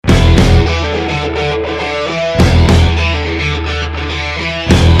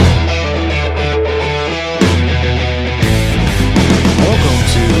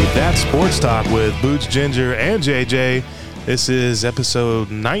Sports Talk with Boots, Ginger, and JJ. This is episode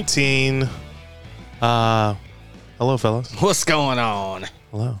 19. Hello, fellas. What's going on?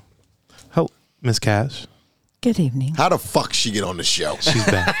 Hello. Hello, Miss Cash. Good evening. How the fuck she get on the show? She's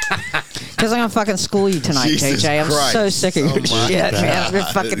back. Because I'm going to fucking school you tonight, Jesus JJ. I'm Christ. so sick of your shit, man. I'm going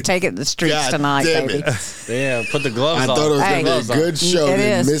to fucking take it to the streets God tonight, damn baby. Yeah, put the gloves on. I thought it was going to be a good show. It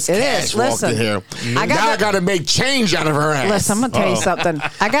Then is. Miss It Cash is. walked in Listen, here. I I got to make change out of her ass. Listen, I'm going to tell you something.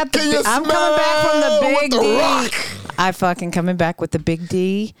 I got the. Can you I'm coming back from the smell big what the D. rock? I fucking coming back with the big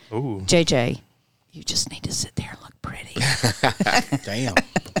D. Ooh. JJ, you just need to sit there and look pretty. Damn.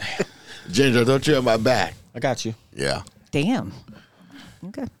 Ginger, don't you have my back? I got you. Yeah. Damn.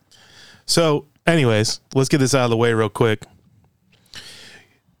 Okay. So, anyways, let's get this out of the way real quick.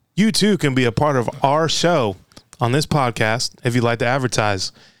 You too can be a part of our show on this podcast if you'd like to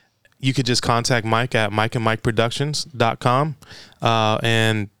advertise. You could just contact Mike at mikeandmikeproductions.com.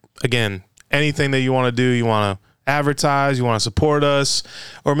 And again, anything that you want to do, you want to advertise, you want to support us,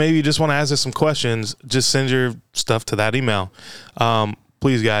 or maybe you just want to ask us some questions, just send your stuff to that email.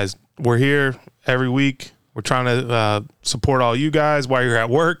 Please, guys, we're here every week. We're trying to support all you guys while you're at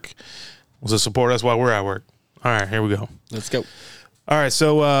work. So support us while we're at work. All right, here we go. Let's go. All right,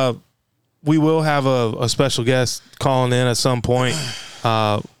 so we will have a special guest calling in at some point.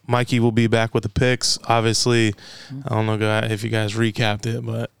 Mikey will be back with the picks. Obviously, I don't know if you guys recapped it,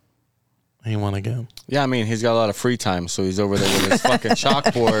 but he won again. Yeah, I mean, he's got a lot of free time, so he's over there with his fucking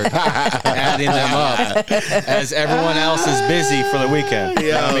chalkboard adding them up as everyone else is busy for the weekend.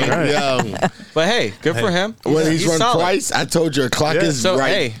 Yeah, Right. But hey, good for him. When he's run solid. twice, I told you a clock is So,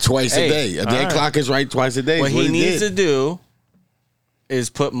 right twice a day. A day right. clock is right twice a day. What he needs did. to do is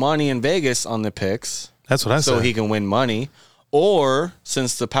put money in Vegas on the picks That's what I so said. he can win money. Or,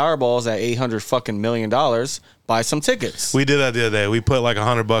 since the Powerball's at $800 fucking million, buy some tickets. We did that the other day. We put like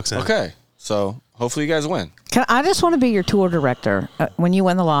 $100 in. Okay. So, hopefully you guys win. I just want to be your tour director. When you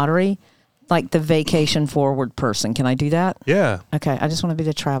win the lottery, like the vacation forward person. Can I do that? Yeah. Okay. I just want to be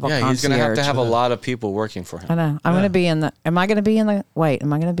the travel Yeah, concierge. he's going to have a lot of people working for him. I know. I'm going to be in the. Am I going to be in the? Wait.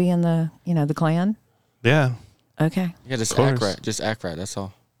 Am I going to be in the? The clan? Yeah. Okay. Yeah, just course. act right. Just act right. That's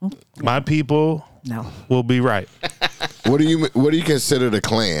all. My people No. will be right. What do you consider the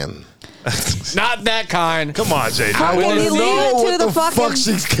clan? Not that kind. Come on, JJ. How can you leave it to what the the fuck fucking?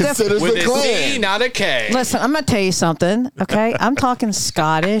 she considers With the a clan. C, not a K. Listen, I'm going to tell you something. Okay, I'm talking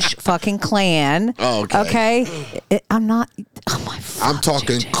Scottish fucking clan. Oh, okay. Okay, I'm not. Oh my. I'm fuck,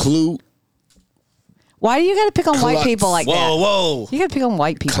 talking JJ. clue. Why do you got to pick on white Clucks. people like that? Whoa. You got to pick on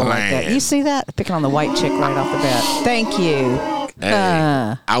white people like that. Clan. You see that? Picking on the white chick right off the bat. Thank you.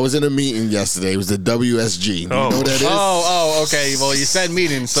 Hey, I was in a meeting yesterday. It was the WSG. You know what that is? Oh, okay. Well, you said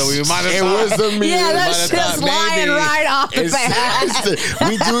meeting, so we might have It thought. was the meeting. Yeah, might that's have just thought lying maybe right off the bat.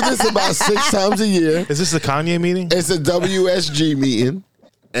 We do this about 6 times a year. Is this the Kanye meeting? It's a WSG meeting,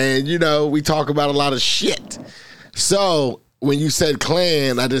 and we talk about a lot of shit. So when you said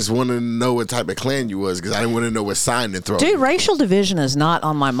clan, I just wanted to know what type of clan you was because I didn't want to know what sign to throw. Dude, racial division is not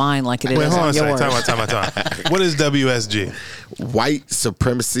on my mind like it is Wait, hold on on a second. yours. Time out. What is WSG? White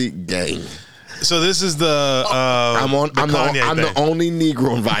supremacy gang. So this is the I'm Kanye the thing. only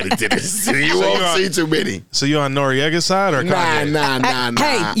Negro invited to this. You won't see too many. So you on Noriega's side or Kanye? Nah.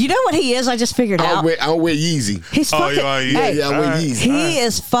 Hey, you know what he is? I just figured out. I'll wear Yeezy. He's Oh, fucking. you are Yeezy. Hey, Yeah, I wear Alright. Yeezy. he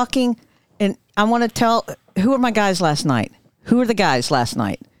is fucking. And I want to tell. Who are my guys last night? Who are the guys last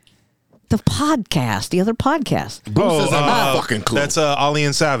night? The podcast, the other podcast. Says I'm a fucking clue. That's Ollie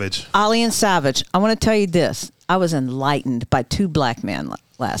and Savage. Ollie and Savage. I want to tell you this. I was enlightened by 2 black men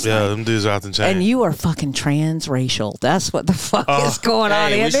last Yeah, night. them dudes are out the chain. And you are fucking transracial. That's what the fuck is going on,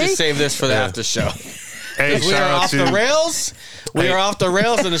 Hey, we Andy. should save this for the after show. Hey, We are off the rails. We Hey. are off the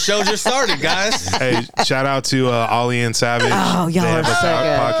rails, and the show just started, guys. Hey, shout out to Ollie and Savage. Oh, y'all They are have a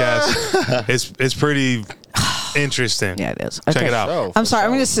so podcast. It's pretty interesting. Yeah, it is. Check Okay. it out. Oh, I'm sorry.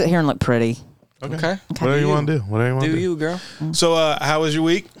 I'm going to sit here and look pretty. Okay. Whatever you want to do. Whatever you want to Do do. you, girl? So, how was your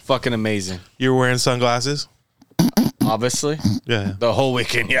week? Fucking amazing. You were wearing sunglasses? Obviously. Yeah. The whole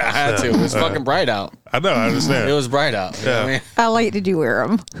weekend, yeah, I had to. It was fucking bright out. I know. I understand. It was bright out. You know what I Yeah. mean? How late did you wear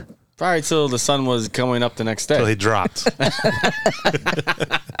them? Probably till the sun was coming up the next Until day. he dropped.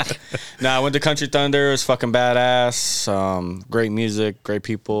 I went to Country Thunder. It was fucking badass. Great music, great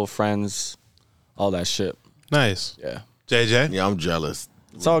people, friends, all that shit. Nice. Yeah. JJ? Yeah, I'm jealous.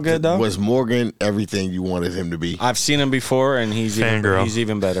 It's all good, though. Was Morgan everything you wanted him to be? I've seen him before, and he's even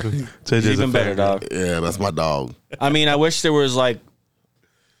better. JJ's He's a even better, fangirl. dog. Yeah, that's my dog. I mean, I wish there was like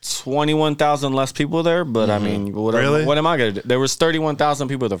 21,000 less people there, but I mean, whatever. Really? What am I gonna do? There was 31,000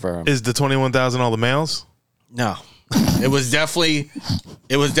 people there for him. Is the 21,000 all the males? No, it was definitely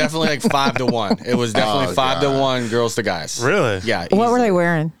It was definitely like 5-1. It was definitely 5-1 girls to guys. Really? Yeah. What were easily. they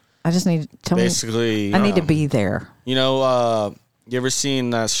wearing? I just need to tell Basically, me. I need to be there. You know, you ever seen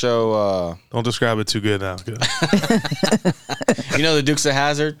that show? Don't describe it too good now. Good. You know the Dukes of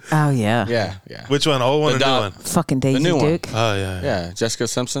Hazzard? Oh yeah. Yeah. Which one? Old one or The new dog- one? Fucking Daisy new one. Duke. Oh yeah. Yeah, Jessica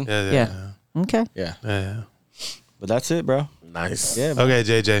Simpson. Yeah. Okay. Yeah. Yeah. But that's it, bro. Nice. Yeah. Okay,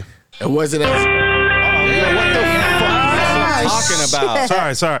 JJ. It wasn't as. Yeah, what the fuck? Talking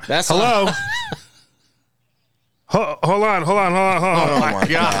about. Sorry. That's hello. Hold on. Oh my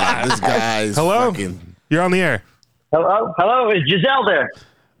god, this guy's Hello? fucking. You're on the air. Hello, is Giselle there?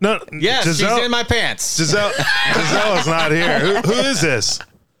 No. Yes, Giselle, she's in my pants. Giselle is not here. Who is this?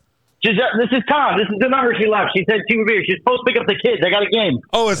 Giselle, this is Tom. This is the number she left. She said she would be here. She's supposed to pick up the kids. I got a game.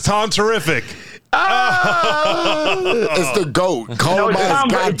 Oh, it's Tom Terrific. It's the GOAT. Call No, him it's by Tom,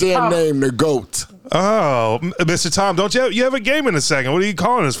 his it's goddamn Tom. name, the GOAT. Oh, Mr. Tom, don't you have a game in a second? What are you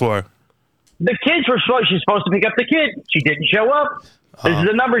calling us for? The kids were supposed. She's supposed to pick up the kid. She didn't show up. This is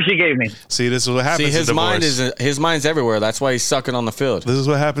the number she gave me. See, this is what happens. See, his in mind divorce. his mind's everywhere. That's why he's sucking on the field. This is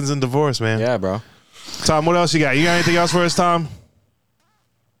what happens in divorce, man. Yeah, bro. Tom, what else you got? You got anything else for us, Tom?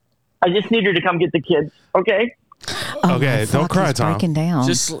 I just need her to come get the kids. Okay. Oh, Okay, fuck, don't cry, he's Tom. breaking down.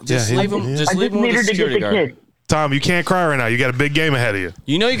 Just Yeah, leave him. yeah. Just I leave just him need her with the to get security the guard. kids. Tom, you can't cry right now. You got a big game ahead of you.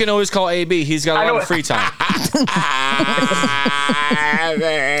 You know you can always call AB. He's got a lot of free time.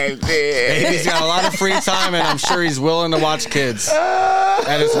 AB's got a lot of free time, and I'm sure he's willing to watch kids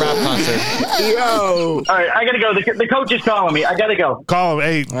at his rap concert. Yo. All right, I gotta go. The coach is calling me. I gotta go. Call him.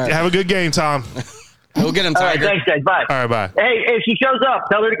 Hey, right. have a good game, Tom. We'll get him, All right, Tiger. thanks, guys. Bye. All right, bye. Hey, if she shows up,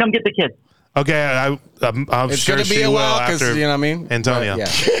 tell her to come get the kids. Okay, I'm It's sure gonna be she a will while because after you know what I mean. Antonio.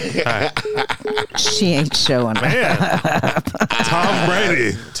 But, yeah. she ain't showing up. Man, Tom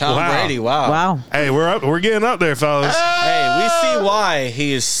Brady. Tom Brady. Wow. Wow. Hey, we're getting up there, fellas. Hey, we see why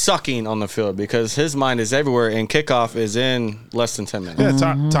he is sucking on the field because his mind is everywhere, and kickoff is in less than 10 minutes.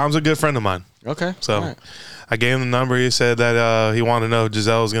 Yeah, Tom's a good friend of mine. Okay. So All right. I gave him the number. He said that he wanted to know if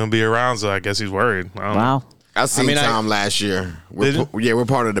Giselle was going to be around, so I guess he's worried. I don't know. Wow. I seen I- Tom last year. Did We're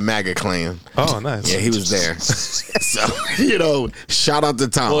part of the MAGA clan. Oh, nice. Yeah, he was there. So, shout out to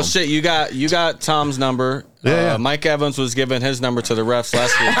Tom. Well, shit, you got Tom's number. Yeah. Mike Evans was giving his number to the refs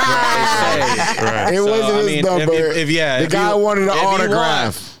last week. Right. It So, wasn't I his mean, number. if the guy wanted an if you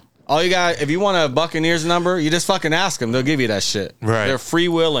autograph. All you got, if you want a Buccaneers number, you just fucking ask them. They'll give you that shit. Right. They're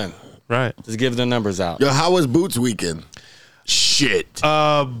freewheeling. Right. Just give the numbers out. Yo, how was Boots weekend? Shit.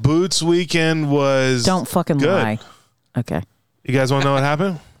 Boots weekend was Don't fucking good. lie. Okay. You guys want to know what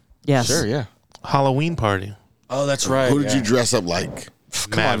happened? Yes. Sure, yeah. Halloween party. Oh, that's right. Who did yeah. you dress up like?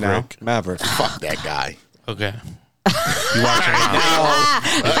 Come on now. Maverick. Maverick. Fuck that guy. Okay. You watch your mouth.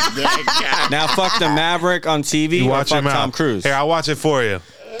 Fuck that guy. Now fuck the Maverick on TV You or watch your fuck mouth. Tom Cruise. Here, I'll watch it for you.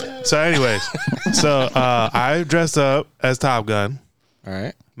 So, anyways, I dressed up as Top Gun, All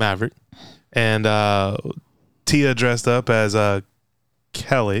right. Maverick, and Tia dressed up as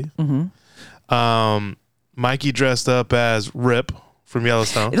Kelly. Mm-hmm. Mikey dressed up as Rip from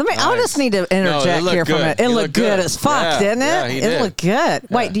Yellowstone. I just need to interject looked here for a good. minute. It He looked looked good good. as fuck, Yeah, didn't it? yeah, he It did. looked good.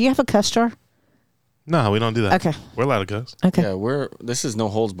 Wait, do you have a cuss jar? No, we don't do that. Okay. We're allowed to cuss. Okay. Yeah, this is no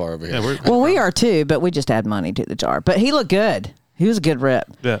holds bar over here. Yeah, we're Well, we are too, but we just add money to the jar. But he looked good. He was a good rip.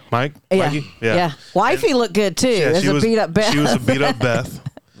 yeah. Mike, Yeah. Mikey, Yeah. Wifey looked good too. Yeah, As a beat up Beth. She was a beat up Beth.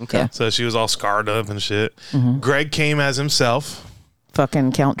 Okay. Yeah. So she was all scarred up and shit. Greg came as himself,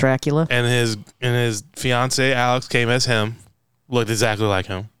 Fucking Count Dracula. and his fiance Alex came as him. Looked exactly like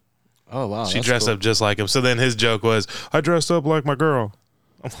him. Oh wow. She that's dressed cool. up just like him. So then his joke was, "I dressed up like my girl."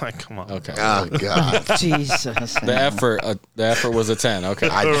 I'm like, come on. Okay. Oh, God. Jesus. The effort was a 10. Okay.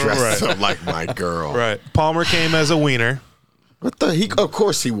 I dressed Right. up like my girl. Right. Palmer came as a wiener. What the? Of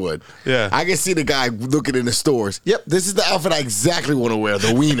course he would. Yeah. I can see the guy looking in the stores. Yep, this is the outfit I exactly want to wear.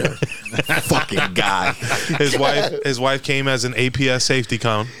 The wiener. Fucking guy. His wife came as an APS safety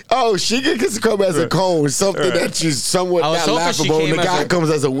cone. Oh, she could come as a cone, something that she's somewhat I was not hoping she laughable. And came the as guy a- comes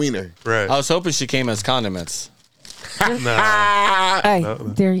as a wiener. Right. I was hoping she came as condiments. No. Hey,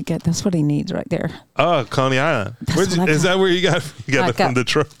 there you go. That's what he needs right there. Oh, Coney Island. That's what I Is got. that where you got I it from got-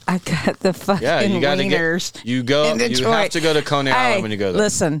 Detroit? I got the fucking Yeah, you got to wieners. get. You go. in You Detroit. have to go to Coney Island Hey, when you go there.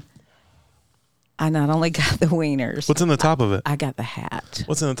 Listen, I not only got the wieners, What's in the top of it? I got the hat.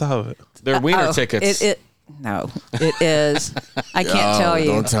 What's in the top of it? They're wiener Oh, tickets. No, it is. I can't tell you.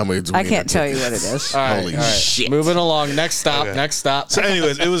 Don't tell me it's I wiener can't tell you tickets. what it is. All right, Holy all right. shit. Moving along. Next stop. Okay. Next stop. So,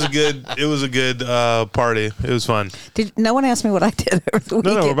 anyways, it was a good party. It was fun. Did no one ask me what I did over the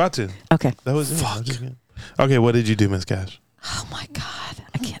weekend? No, we're about to. Okay. That was it. That was just good. Okay, what did you do, Miss Cash? Oh my God,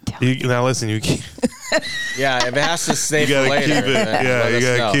 I can't tell. Now listen, you can't. Yeah, if it has to stay You for gotta later, keep it. then Yeah, let you us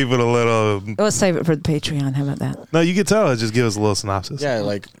gotta know. keep it a little. Let's save it for the Patreon. How about that? No, you can tell us. Just give us a little synopsis. Yeah,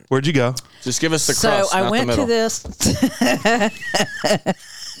 like Where'd you go? just give us the So crust, I not went the to middle. this.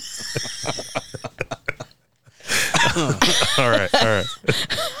 All right.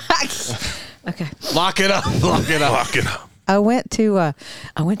 Okay. Lock it up. Lock it up. Lock it up. I went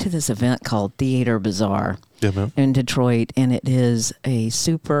to this event called Theater Bazaar Yeah, man. in Detroit, and it is a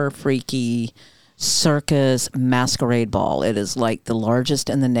super freaky circus masquerade ball. It is like the largest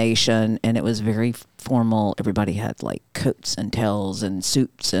in the nation, and it was very formal. Everybody had like coats and tails and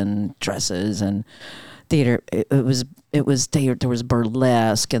suits and dresses and theater. It was there was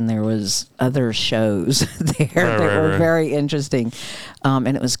burlesque and there was other shows there that were very interesting, and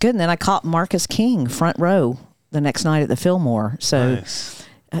it was good. And then I caught Marcus King front row the next night at the Fillmore. So Nice.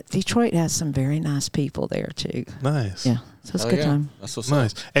 Detroit has some very nice people there too. Nice. Yeah, so it's a Oh, good yeah. time. That's what's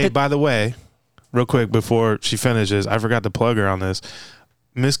Nice. up. Hey, by the way, real quick before she finishes, I forgot to plug her on this.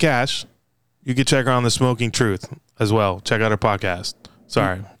 Miss Cash, you can check her on The Smoking Truth as well. Check out her podcast.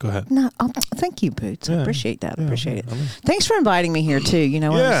 Sorry, go ahead. No, thank you, Boots. I Yeah. appreciate that. I Yeah, appreciate it. I mean- Thanks for inviting me here too. You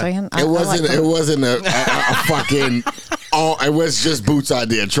know what Yeah. I'm saying? It wasn't. like It wasn't a fucking. It was just Boots'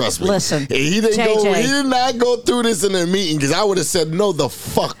 idea. Trust me. Listen, he didn't go. JJ. He did not go through this in a meeting because I would have said no. The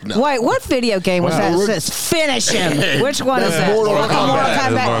fuck no. Wait, what video game was that? It says finish him. Which one is That's that? Mortal Mortal Kombat.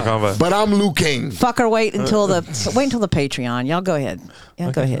 Kombat. Mortal Kombat. But I'm Liu Kang. Fucker, wait until the Patreon. Y'all go ahead.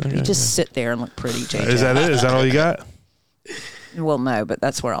 Y'all go ahead. You just sit there and look pretty, JJ. Is that it? Is that all you got? Well, no, but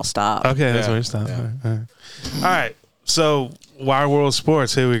that's where I'll stop. Okay, that's Yeah. where you stop. All right. So, Wide World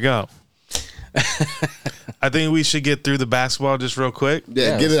Sports, here we go. I think we should get through the basketball just real quick.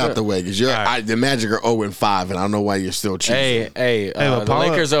 Yeah, get it let's out do the way because the Magic are 0-5, and I don't know why you're still cheating. Hey, but the Paula-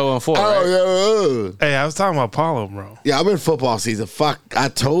 Lakers 0-4, right? Oh yeah. Hey, I was talking about Paulo, bro. Yeah, I'm in football season. Fuck, I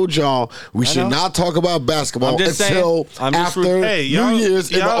told y'all we should know. not talk about basketball I'm just until saying. I'm just after Hey, New y'all,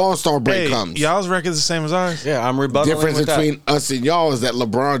 Year's and the y'all- All-Star break hey, comes. Y'all's record's the same as ours. Yeah, I'm rebuttaling Difference with between us and y'all is that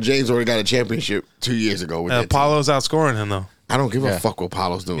LeBron James already got a championship 2 years ago. With that team. Paulo's outscoring him, though. I don't give a Yeah. fuck what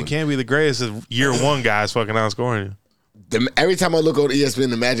Paulo's doing. You can't be the greatest if year one guy's fucking outscoring you. Every time I look on ESPN,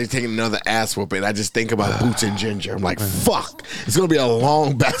 the Magic taking another ass whooping, I just think about Boots and Ginger. I'm like, fuck, it's gonna be a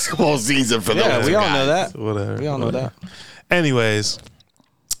long basketball season for that. Yeah, those we all guys. know that. Whatever. We all know that. Anyways,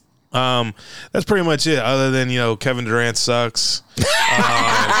 that's pretty much it. Other than Well,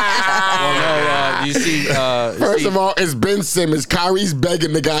 no, you see. First of all, it's Ben Simmons. Kyrie's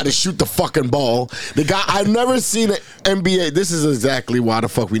begging the guy to shoot the fucking ball. The guy, I've never seen an NBA. This is exactly why the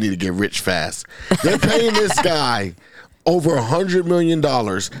fuck we need to get rich fast. They're paying this guy over $100 million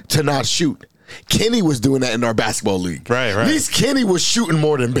to not shoot. Kenny was doing that in our basketball league. Right. At least Kenny was shooting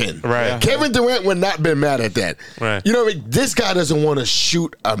more than Ben. Right. Kevin Durant would not been mad at that. Right. You know what I mean? This guy doesn't want to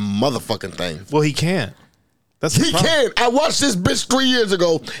shoot a motherfucking thing. well, he can't. That's the He problem. can. I watched this bitch 3 years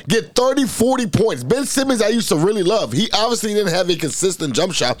ago get 30, 40 points. Ben Simmons, I used to really love. He obviously didn't have a consistent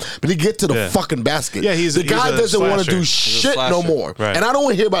jump shot, but he get to the fucking basket. Yeah, the guy he's a doesn't want to slasher. do He's a shit no slasher. more. Right. And I don't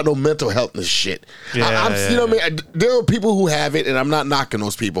want to hear about no mental health and shit. Yeah, You know what I mean? There are people who have it, and I'm not knocking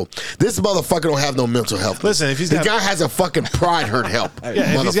those people. This motherfucker don't have no mental health. Listen, if he's the got- guy has a fucking pride hurt help.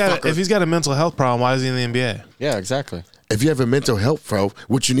 Yeah, if he's got a mental health problem, why is he in the NBA? Yeah, exactly. If you have a mental health, bro,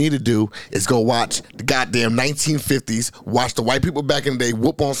 what you need to do is go watch the goddamn 1950s, watch the white people back in the day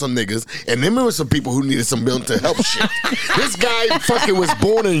whoop on some niggas, and then there were some people who needed some mental health shit. This guy fucking was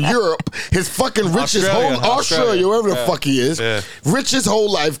born in Europe. His fucking rich his whole Australia, wherever the fuck he is. Yeah. Rich his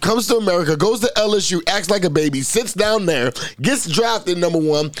whole life, comes to America, goes to LSU, acts like a baby, sits down there, gets drafted number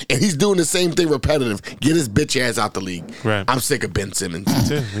one, and he's doing the same thing repetitive. Get his bitch ass out the league. Right. I'm sick of Ben Simmons.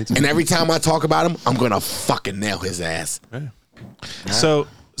 Me too. And every time I talk about him, I'm gonna fucking nail his ass.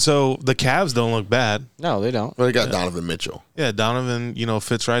 So the Cavs don't look bad. No, they don't. Well, they got Donovan Mitchell. Yeah, Donovan,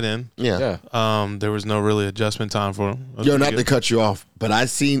 fits right in. Yeah. Yeah. There was no really adjustment time for him. Yo, not to cut you off, but I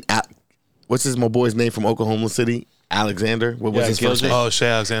seen what's my boy's name from Oklahoma City? Alexander. What was Yeah, his first Gilgeous. name? Oh, Shea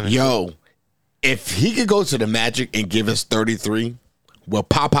Alexander. Yo, if he could go to the Magic and give us 33, well,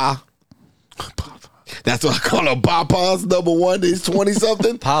 Papa. That's what I call him. Papa's number one. He's 20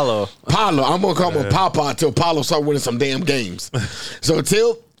 something. Paulo. Paulo. I'm gonna call him Papa until Paulo start winning some damn games. So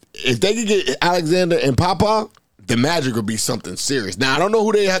if they could get Alexander and Papa, the Magic would be something serious. Now I don't know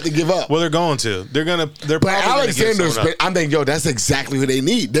who they have to give up. Well, they're going to. They're But probably going to Alexander's, I'm thinking, yo, that's exactly who they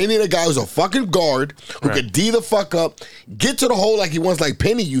need. They need a guy who's a fucking guard who Right. could D the fuck up, get to the hole like he wants, like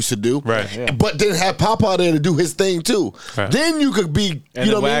Penny used to do. Right. Yeah. But then have Papa there to do his thing too. Right. Then you could be, And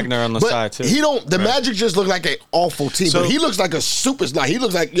you know, then what I Wagner mean? on the But side, too. He don't. The Magic just look like an awful team, So- but he looks like a super. Like he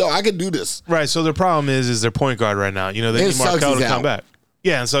looks like, yo, I can do this. Right. So their problem is their point guard right now. They And need Markelle Suggs to is come out. back.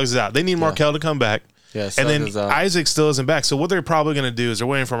 Yeah, and Suggs is out. They need Markelle to come back. Yeah, and then Suggs is out. Isaac still isn't back. So what they're probably going to do is they're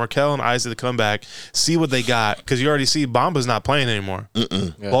waiting for Markel and Isaac to come back, see what they got, because you already see Bamba's not playing anymore.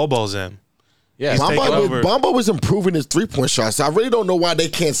 Bobo's in. Yeah, He's taking over. Bamba was improving his 3-point shots. So I really don't know why they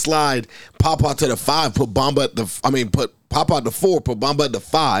can't slide Papa to the 5, put Bamba at put Papa at the 4, put Bamba at the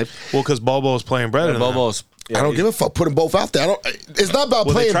 5. Well, because Bobo's playing better than him. Bobo's. Yeah, I don't give a fuck. Put them both out there. It's not about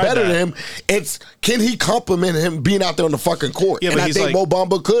Well, they playing tried better that. than him. It's can he compliment him being out there on the fucking court? Yeah, and but I he's think like- Mo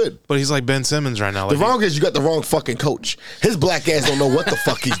Bamba could. But he's like Ben Simmons right now. The Like, wrong is you got the wrong fucking coach. His black ass don't know what the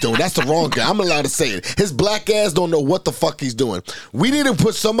fuck he's doing. That's the wrong guy. I'm allowed to say it. His black ass don't know what the fuck he's doing. We need to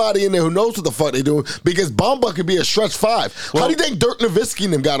put somebody in there who knows what the fuck they're doing because Bamba could be a stretch 5. How do you think Dirk Nowitzki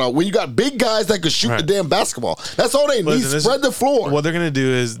and them got out when you got big guys that could shoot the damn basketball? That's all they need. Listen, Spread the floor. What they're going to do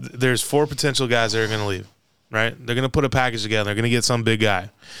is there's 4 potential guys that are going to leave, right? They're going to put a package together. They're going to get some big guy.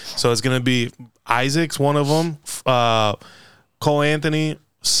 So it's going to be Isaac's one of them, Cole Anthony,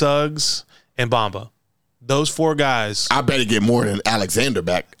 Suggs, and Bamba. Those 4 guys. I better get more than Alexander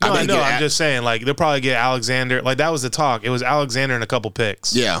back. No, I better know. get I'm just saying, like, they'll probably get Alexander. Like, that was the talk. It was Alexander and a couple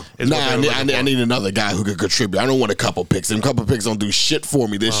picks. Yeah. is Nah, what they I were need, looking I for. need another guy who could contribute. I don't want a couple picks. Them couple picks don't do shit for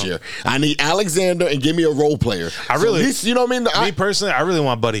me this year. I need Alexander and give me a role player. I really- So at least, you know what I mean? Me personally, I really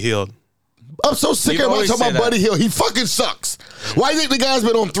want Buddy Hield. I'm so sick You've of always talking said about that. Buddy Hield. He fucking sucks. Why do you think the guy's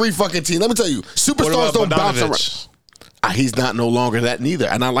been on 3 fucking teams? Let me tell you, What superstars about don't bounce around. Bogdanovich? He's not no longer that neither,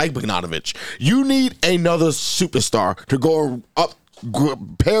 and I like Bogdanovich. You need another superstar to go up.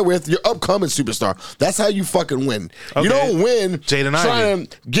 Pair with your upcoming superstar. That's how you fucking win. Okay. You don't win Jaden trying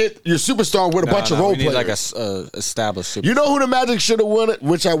to get your superstar with a bunch of role we need players. like a established super. You know who the Magic should have won it,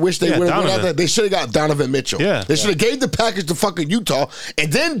 which I wish they Yeah, would have won out Donovan. there? They should have got Donovan Mitchell. Yeah. They should have gave the package to fucking Utah,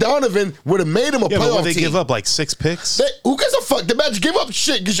 and then Donovan would have made him a Yeah, but playoff what they team. give up, like 6 picks? Who gives a fuck? The Magic give up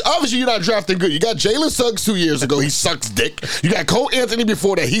shit because obviously you're not drafting good. You got Jalen Suggs 2 years ago. He sucks dick. You got Cole Anthony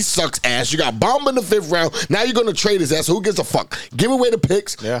before that. He sucks ass. You got Bamba in the 5th round. Now you're going to trade his ass. So who gives a fuck? Give away the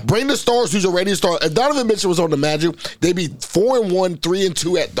picks. Yeah. Bring the stars who's already a star. If Donovan Mitchell was on the Magic, they'd be 4-1,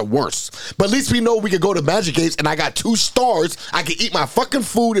 3-2 at the worst. But at least we know we could go to Magic games and I got 2 stars I can eat my fucking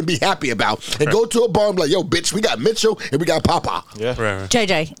food and be happy about. And go to a bar and be like, yo, bitch, we got Mitchell and we got Papa. Yeah. Right.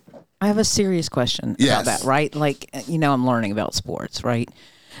 JJ, I have a serious question Yes. about that, right? Like, I'm learning about sports, right?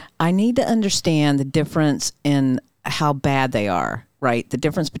 I need to understand the difference in how bad they are, right? The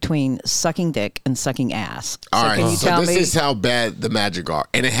difference between sucking dick and sucking ass. All right, can you so tell this me? is how bad the Magic are.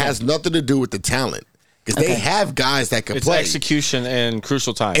 And it has nothing to do with the talent. Because they have guys that can It's play. execution in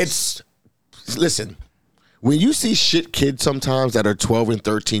crucial times. Listen, when you see shit kids sometimes that are 12 and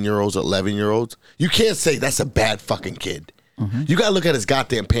 13-year-olds, 11-year-olds, you can't say that's a bad fucking kid. You got to look at his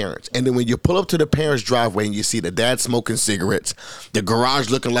goddamn parents. And then when you pull up to the parents' driveway and you see the dad smoking cigarettes, the garage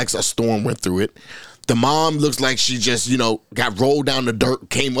looking like a storm went through it, the mom looks like she just, got rolled down the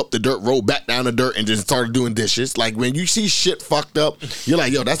dirt, came up the dirt, rolled back down the dirt, and just started doing dishes. Like, when you see shit fucked up, you're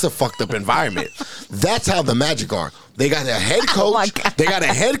like, yo, that's a fucked up environment. That's how the Magic are. They got a head Oh my coach. God. They got a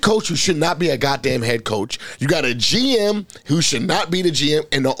head coach who should not be a goddamn head coach. You got a GM who should not be the GM,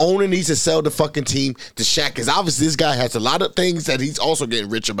 and the owner needs to sell the fucking team to Shaq. Because obviously this guy has a lot of things that he's also getting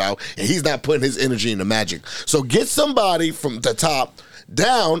rich about, and he's not putting his energy in the Magic. So get somebody from the top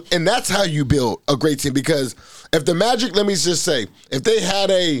down, and that's how you build a great team. Because if the Magic, let me just say, if they had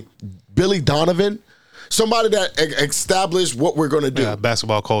a Billy Donovan, somebody that established what we're going to do. Yeah,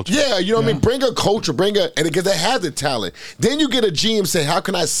 basketball culture. Yeah, you know what I mean? Bring a coach or and because they have the talent. Then you get a GM say, how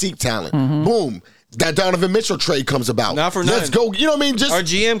can I seek talent? Boom. That Donovan Mitchell trade comes about. Not for Let's nothing. go. You know what I mean? Just Our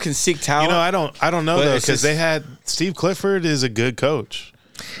GM can seek talent. I don't know But though, it's because just- they had Steve Clifford is a good coach.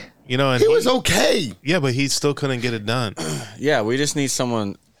 And he was okay. Yeah, but he still couldn't get it done. Yeah, we just need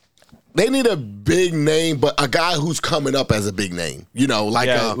someone. They need a big name, but a guy who's coming up as a big name. Like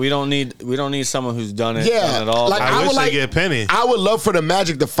Yeah, we don't need someone who's done it Yeah, at all. like, I would wish they get Penny. I would love for the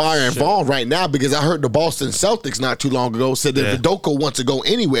Magic to fire Vaughn right now because I heard the Boston Celtics not too long ago said that Yeah. if Vidoka wants to go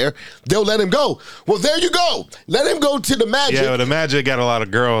anywhere, they'll let him go. Well, there you go. Let him go to the Magic. Yeah, but the Magic got a lot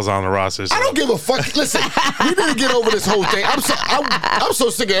of girls on the roster. So. I don't give a fuck. Listen, we need to get over this whole thing. I'm so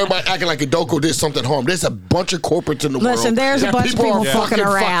sick of everybody acting like Hidoko did something harm. There's a bunch of corporates in the world. Listen, there's a that bunch of are people fucking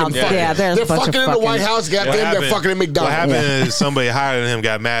around. Yeah, there's they're a bunch of fucking in the fucking- White House. Goddamn, they're fucking in What McDonald's. happened is somebody higher than him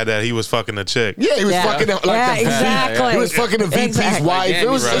got mad that he was fucking a chick. Yeah, he was fucking like yeah, the exactly. He was fucking the VP's Exactly. wife. Again, It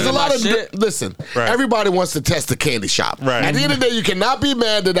was he's there's a running lot my of shit. listen. Right. Everybody wants to test the candy shop. Right. At the end of the day, you cannot be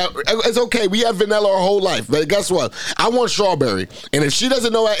mad that it's okay. We have vanilla our whole life, but guess what? I want strawberry, and if she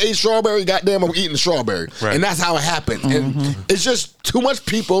doesn't know I ate strawberry, goddamn, I'm eating strawberry, Right. and that's how it happened. And it's just too much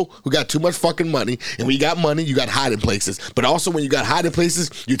people who got too much fucking money, and when you got money, you got hiding places. But also, when you got hiding places,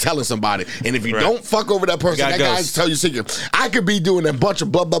 you're telling somebody, and if you don't fuck over that person, got that guy ghosts. tell you secret. I could be doing a bunch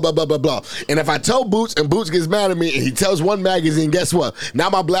of blah blah blah blah blah blah, and if I tell Boots and Boots gets mad at me, and he tells one magazine, guess what? Now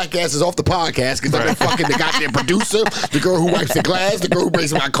my black ass is off the podcast because I'm fucking the goddamn producer, the girl who wipes the glass, the girl who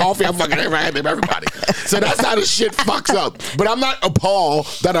brings my coffee. I'm fucking everybody. So that's how the shit fucks up. But I'm not appalled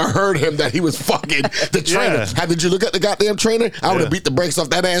that I heard him that he was fucking the trainer. Yeah. Did you look at the goddamn trainer? I would have beat the brakes off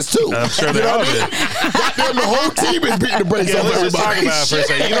that ass too. I'm sure they all did. Goddamn, the whole team is beating the brakes off Let's just talk everybody. about it for a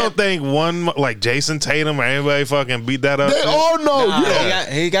second. You don't think one like Jason Tatum or anybody fucking beat that up? They all know. Nah, you know.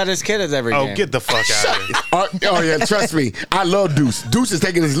 he got his kid at every game. Oh, get the fuck out of here. Oh yeah, trust me. I love Deuce. Deuce is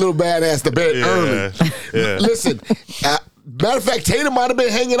taking his little bad ass to bed early. Yeah. Listen, matter of fact, Tatum might have been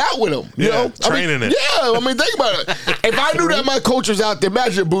hanging out with him. You know, training it. Yeah, I mean, think about it. If I knew that my coach was out there,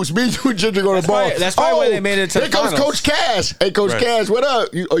 imagine Boost, me, you, and Ginger go to the ball. That's probably why they made it to here the comes finals. Coach Cash. Hey, Coach Cash, what up?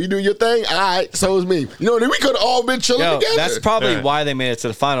 You doing your thing? All right, so is me. You know, then we could have all been chilling together. That's probably Yeah. why they made it to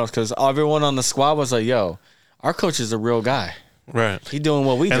the finals, because everyone on the squad was like, yo, our coach is a real guy. Right. He doing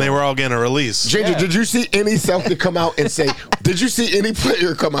what we do. And they were all getting a release. Ginger, Yeah. did you see any Celtic come out and say, did you see any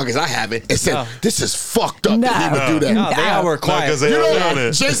player come out, because I haven't, and said, this is fucked up that he would do that? No, they all were quiet. because they You all know, doing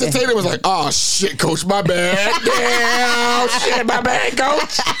it. Jason Tatum was like, "Oh shit, coach, my bad. Damn, shit, my bad,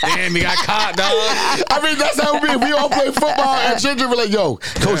 coach." Damn, you got caught, dog. I mean, that's how we all play football, and Ginger were like, "Yo,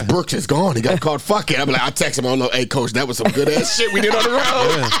 Coach Brooks is gone. He got caught. Fuck it." I'm like, I text him, "Hey, coach, that was some good ass shit we did on the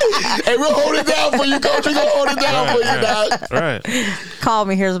road. Hey, we'll hold it down for you, coach. We're gonna hold it down for you, dog." Right. Call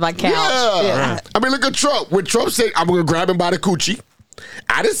me. Here's my couch. Yeah. I mean, look at Trump. When Trump said, "I'm gonna grab him by the coochie,"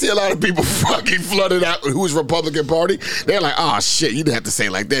 I didn't see a lot of people fucking flooded out who was Republican Party. They're like, "Oh shit, you didn't have to say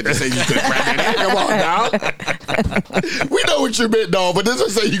it like that. Just say you could have grabbed that. Come on, dog. We know what you meant, dog, but this will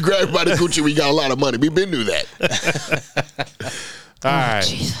say you grabbed by the coochie. We got a lot of money. We've been through that." All right.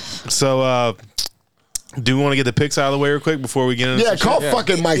 So, do we want to get the picks out of the way real quick before we get into Yeah, some call shit?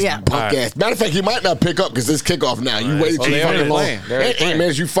 fucking Mike's Yeah. punk ass. Matter of fact, he might not pick up because this kickoff now. You waited Oh, too they already fucking long. playing. They're already Hey, playing.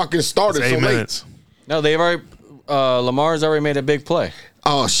 man, you fucking started It's so 8 late. minutes. No, they've already. Lamar's already made a big play.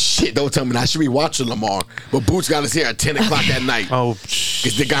 Oh shit! Don't tell me that. I should be watching Lamar, but Boots got us here at 10 o'clock at night. Oh,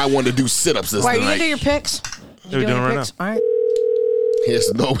 Because the guy wanted to do sit-ups this Wait, you night. do your picks? We're doing it right picks? All right.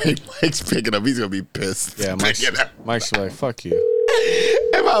 There's no way Mike's picking up. He's gonna be pissed. Yeah, Picking up. Mike's like, fuck you.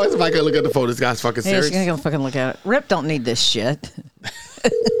 If I was Mike, I look at the phone. This guy's fucking Hey, serious. gonna fucking look at it. Rip don't need this shit.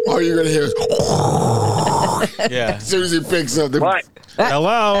 All you're gonna hear is Yeah. as soon as he picks up. What?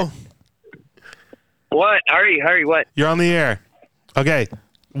 hello. What? Hurry, what? You're on the air. Okay.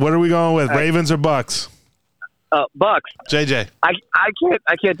 What are we going with? Ravens or Bucks? Bucks. JJ. I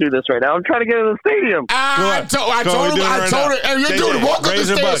can't do this right now. I'm trying to get in the stadium. I told We're him. doing it right now. Hey, you're JJ, doing it. Walk up the Ravens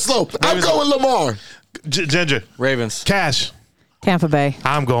or stairs Bucks? slow. I'm Ravens or- going Lamar. Ginger. Ravens. Cash. Tampa Bay.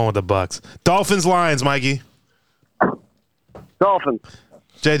 I'm going with the Bucks. Dolphins, Lions, Mikey. Dolphins.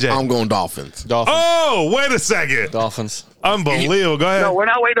 JJ. I'm going Dolphins. Dolphins. Oh, wait a second. Dolphins. Unbelievable. Go ahead. No, we're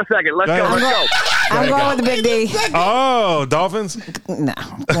not waiting a second. Let's Go go. ahead. Let's go. I'm going with the Big D. Oh, Dolphins? No,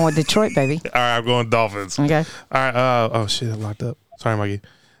 I'm going with Detroit, baby. All right, I'm going Dolphins. Okay. All right. Oh, shit. I'm locked up. Sorry, Mikey.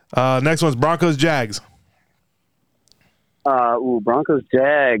 Next one's Broncos, Jags. Broncos,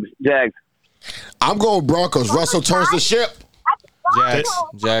 Jags. I'm going Broncos. Russell turns the ship.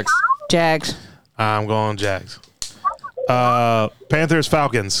 Jags. Jags. I'm going Jags. Panthers,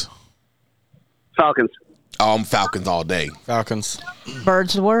 Falcons. Falcons. Oh, I'm Falcons all day. Falcons.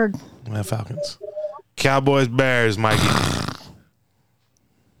 Bird's the word. Yeah, Falcons. Cowboys, Bears, Mikey.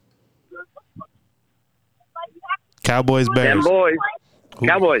 Cowboys, Bears. Them boys. Ooh.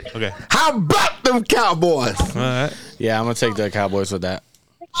 Cowboys. Okay. How about them Cowboys? All right. Yeah, I'm going to take the Cowboys with that.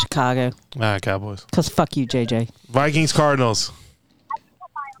 Chicago. All right, Cowboys. Because fuck you, JJ. Vikings, Cardinals.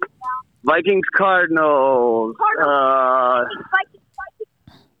 Vikings, Cardinals.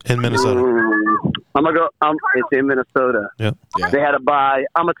 In Minnesota. I'm gonna go. It's in Minnesota. Yep. Yeah. They had a bye.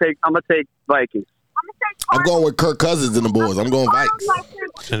 I'm gonna take Vikings. I'm going with Kirk Cousins and the boys. I'm going Vikes.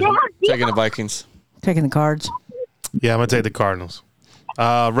 Taking the Vikings. Taking the Cards. Yeah, I'm going to take the Cardinals.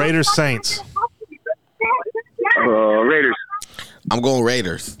 Raiders, Saints. Raiders. I'm going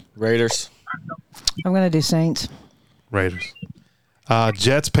Raiders. Raiders. I'm going to do Saints. Raiders.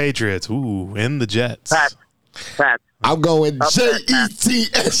 Jets, Patriots. Ooh, in the Jets. Pats. I'm going Jets.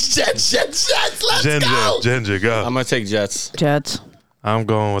 Jets. Let's go. Ginger, go. I'm going to take Jets. Jets. I'm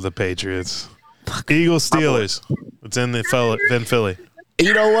going with the Patriots. Eagles, Steelers. It's in Philly.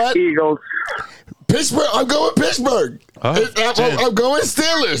 You know what? Eagles. Pittsburgh. I'm going Pittsburgh. Oh, I'm going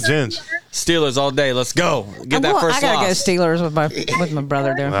Steelers. Ginge. Steelers all day. Let's go. Get that first I gotta go loss. Steelers with my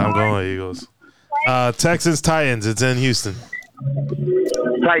brother there. I'm going with Eagles. Texans, Titans. It's in Houston.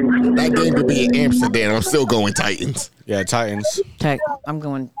 Titans. That game could be in Amsterdam. I'm still going Titans. Yeah, Titans. Okay, I'm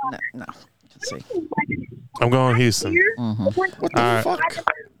going. No. Let's see. I'm going Houston. What the fuck?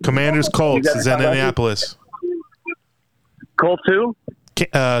 Commanders Colts is in Indianapolis. Colts who?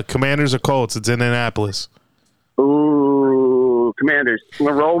 Commanders or Colts? It's in Indianapolis. Ooh, Commanders. I'm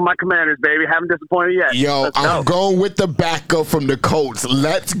going to roll my Commanders, baby. Haven't disappointed yet. Yo, Let's I'm go. going with the backup from the Colts.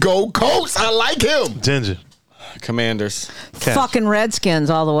 Let's go, Colts. I like him. Ginger. Commanders. Catch. Fucking Redskins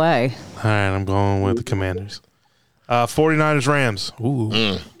all the way. All right, I'm going with the Commanders. 49ers Rams.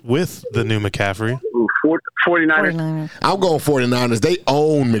 Ooh. With the new McCaffrey. Ooh, 49ers. 49ers. I'm going 49ers. They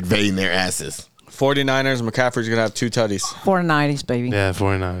own McVay in their asses. 49ers. McCaffrey's going to have 2 tutties. 490s, baby. Yeah,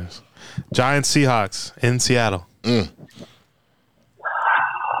 49ers. Giants Seahawks in Seattle.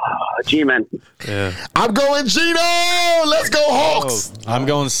 G-Men. Yeah. I'm going Gino. Let's go, Hawks. I'm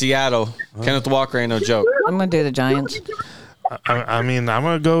going Seattle. Kenneth Walker ain't no joke. I'm going to do the Giants. I mean, I'm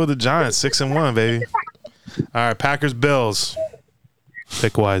going to go with the Giants. 6-1, baby. All right, Packers Bills.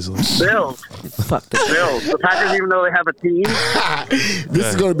 Pick wisely. Bills. Fuck the Bills. The Packers, even though they have a team. This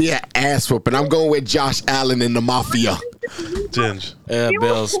is going to be an ass whooping. I'm going with Josh Allen and the Mafia. Ginge. Yeah,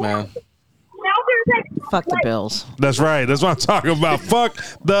 Bills, man. Fuck the Bills. That's right. That's what I'm talking about. Fuck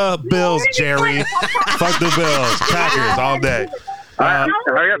the Bills, Jerry. Fuck the Bills. Packers all day. All right,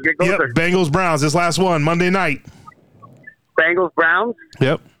 hurry up. Get Yep. closer. Bengals Browns. This last one, Monday night. Bengals, Browns.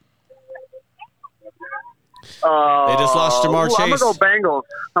 Yep. They just lost Jamar I'm going Chase. to go Bengals.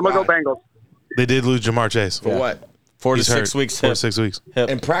 I'm going to go Bengals. They did lose Jamar Chase. For what? 4 to He's 6 hurt. weeks. 4 to Hip. 6 weeks.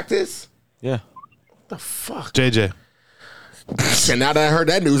 In practice? Yeah. The fuck? JJ. And now that I heard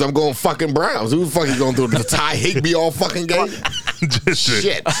that news, I'm going fucking Browns. Who the fuck is going through the Ty Higbee all fucking game?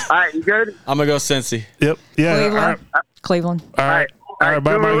 Shit. All right, you good? I'm going to go Cincy. Yep. Yeah. All Cleveland. right. Cleveland. All right. All right.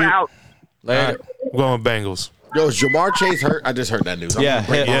 Bye, Guru Mikey. out. All Later. right. I'm going with Bengals. Yo, is Jamar Chase hurt? I just heard that news. Yeah,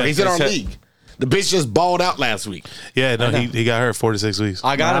 hit. He's in our It's hit. league. The bitch just balled out last week. Yeah, no, he got hurt 4 to 6 weeks.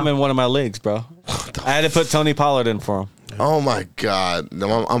 I got him in one of my leagues, bro. I had to put Tony Pollard in for him. Oh my God.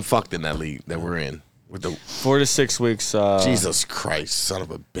 No, I'm fucked in that league that we're in. With the 4 to 6 weeks. Jesus Christ, son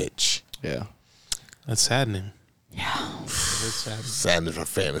of a bitch. Yeah. That's saddening. Sadness for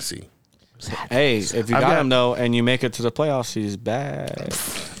fantasy. Hey, if you I've got got- him though, and you make it to the playoffs, he's bad.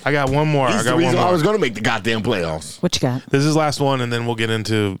 I got one more. I He's the got one reason I more. was going to make the goddamn playoffs. What you got? This is last one, and then we'll get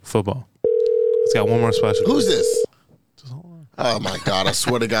into football. It's got one more special. Who's this? Oh my God, I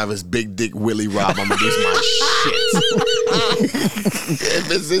swear to God, if it's Big Dick Willie Rob, I'm going to lose my shit.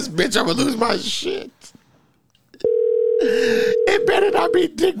 If it's this bitch, I'm going to lose my shit. It better not be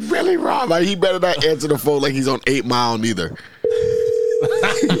Dick Willie Rob. Like, he better not answer the phone like he's on 8 Mile neither.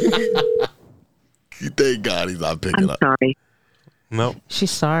 Thank God he's not picking up. Sorry. Nope.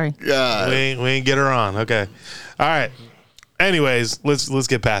 She's sorry. God. We ain't get her on. Okay. All right. Anyways, let's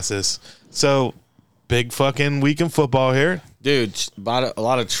get past this. So, big fucking week in football here. Dude, a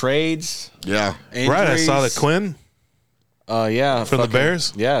lot of trades. Yeah. Injuries. Right. I saw that Quinn Yeah. for the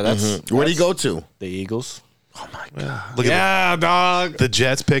Bears. Yeah, that's Where'd he go to? the Eagles. Look at dog. the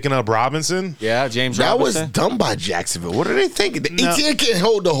Jets picking up Robinson. Yeah, James That was Robinson. done by Jacksonville. What are they thinking? The No. ETN can't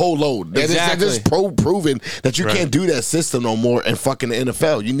hold the whole load. They're Exactly. just proving that you Right. can't do that system no more in fucking the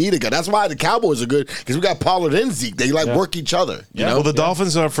NFL. You need a guy. That's why the Cowboys are good, because we got Pollard and Zeke. They work each other. You know? Well, the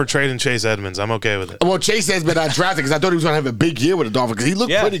Dolphins are for trading Chase Edmonds. I'm okay with it. Well, Chase has been not drafted because I thought he was going to have a big year with the Dolphins because he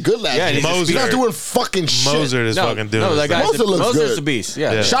looked Yeah. pretty good last Yeah, year. he's He's not Moser. doing fucking shit. Moser is fucking doing no, his that guy's thing. Moser looks Moser's good. a beast.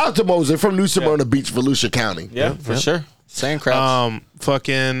 Yeah, Yeah. Shout out to Moser from New Smyrna Beach, Volusia County. yeah, for sure. Sandcrabs.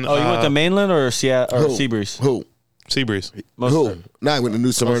 Fucking. Oh, you went to mainland or Seattle or Who? Seabreeze? Who? Seabreeze. Who? No, I went to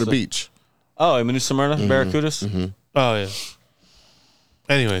New Smyrna Mostly. Beach. Oh, in New Smyrna, Barracudas. Oh yeah.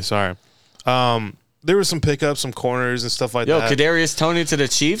 Anyway, sorry. There was some pickups, some corners and stuff like Yo, that. Kadarius Toney to the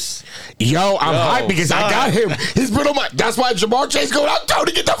Chiefs. Yo, I'm Yo, hyped because I son. got him. He's been on my. That's why Jamar Chase going out.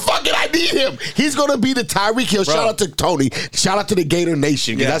 Tony, get the fucking. I need him. He's gonna be the Tyreek Hill. Shout out to Tony. Shout out to the Gator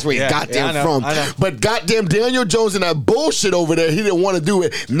Nation because Yeah, that's where he yeah, goddamn I know, from. I know. But goddamn Daniel Jones and that bullshit over there, he didn't want to do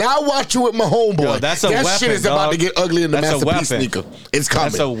it. Now watch you with my homeboy. Yo, that's a that weapon, shit is about dog. to get ugly in the That's a Masterpiece weapon. sneaker. It's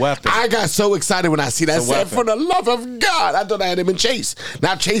coming. That's a weapon. I got so excited when I see that. I It's a said, weapon. for the love of God, I thought I had him in Chase.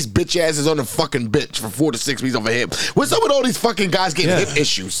 Now Chase bitch ass is on the fucking bench for 4 to 6 weeks over him. What's up with all these fucking guys getting hip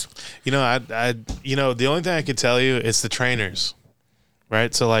issues? You know, the only thing I could tell you is the trainers,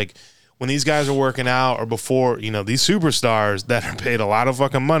 right? So like when these guys are working out or before, these superstars that are paid a lot of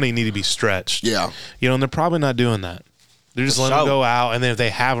fucking money need to be stretched. Yeah. And they're probably not doing that. They're just letting them go out, and then if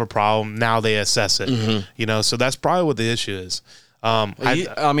they have a problem, now they assess it. So that's probably what the issue is. You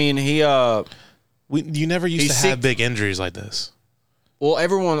never you never used to He have seeked- big injuries like this. Well,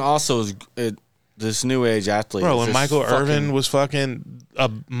 everyone also is. this new age athlete. Bro, is when just Michael fucking- Irvin was fucking a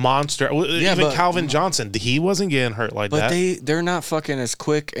monster. Even but- Calvin Johnson, he wasn't getting hurt like But that. they're not fucking as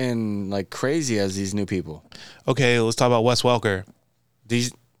quick and like crazy as these new people. Okay, let's talk about Wes Welker.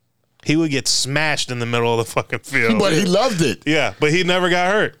 These He would get smashed in the middle of the fucking field. But he loved it. Yeah, but he never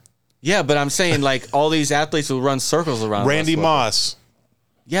got hurt. Yeah, but I'm saying like all these athletes will run circles around Randy Wes Welker. Moss,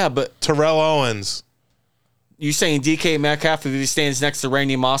 Yeah, but Terrell Owens. you saying DK Metcalf, if he stands next to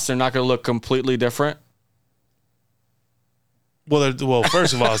Randy Moss, they're not going to look completely different? Well,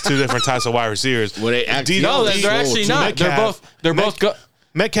 first of all, it's two different types of wide receivers. Well, they actually- No, they're actually not. They're both good.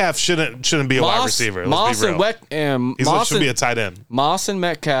 Metcalf shouldn't be a wide receiver. Moss Let's be real. and He Moss should be a and, tight end. Moss and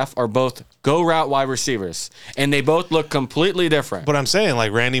Metcalf are both go route wide receivers, and they both look completely different. But I'm saying,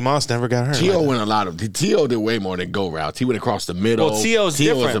 like, Randy Moss never got hurt. T.O. like went a lot of. T.O. did way more than go routes. He went across the middle. Well, T.O.'s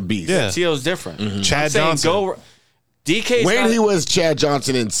different. was a beast. Yeah. T.O.'s different. that. Chad I'm saying Johnson. DK's When not, he was Chad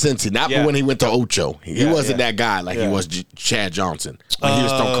Johnson in Cincy, not Yeah. when he went to Ocho. He Yeah, wasn't yeah. that guy like he Yeah. was Chad Johnson. When he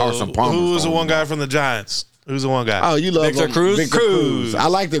was throwing Carson Palmer. Who was the throwing one him. guy from the Giants? Who's the one guy? Oh, you love Victor him. Cruz? Victor Cruz. I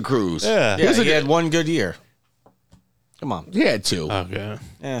like the Cruz. Yeah. yeah, He's a he good- had one good year. Come on. He had two. Okay.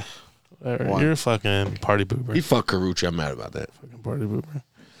 Yeah. You're a fucking party pooper. He fucked Carucci. I'm mad about that. Party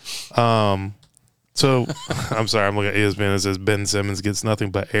pooper. So I'm sorry, I'm looking at ESPN. It says Ben Simmons gets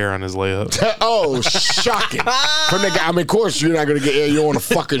nothing but air on his layup. Oh, shocking. From the guy, I mean, of course, you're not going to get air. You don't want to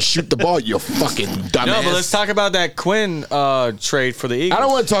fucking shoot the ball, you fucking dumbass. No, but let's talk about that Quinn trade for the Eagles. I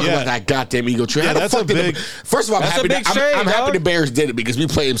don't want to talk Yeah. about that goddamn Eagle trade. Yeah, How the that's a fuck did big- First of all, I'm That's a happy, big that, trade, I'm happy dog. the Bears did it because we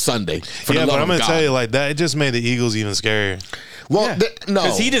play him Sunday. For Yeah, the but love I'm gonna of tell God. you, like that, it just made the Eagles even scarier. Well, Yeah. no.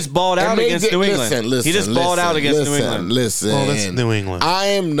 Because he just balled out It made against it- New England. Listen, He just balled out against New England. Listen, Well, that's New England. I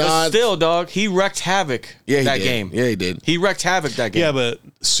am But not. still, dog, he wrecked havoc He that did. game. Yeah, he did. He wrecked havoc that game. Yeah, but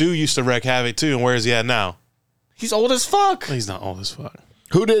Sue used to wreak havoc too, and where is he at now? He's old as fuck. He's not old as fuck.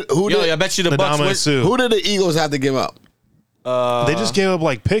 Who did? Yo, I bet you the Bucks Ndamukong would, Suh. Who did the Eagles have to give up? They just gave up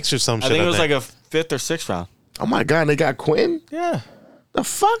like picks or some I shit. think it was like a 5th or 6th round. Oh my God, they got Quinn. Yeah. The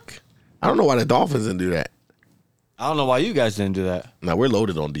fuck? I don't know why the Dolphins didn't do that. I don't know why you guys didn't do that. Now we're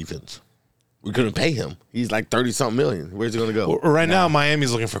loaded on defense. We couldn't pay him. He's like 30-something million. Where's he going to go? Right now,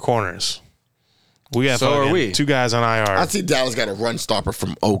 Miami's looking for corners. We got So are fucking we. 2 guys on IR. I see Dallas got a run stopper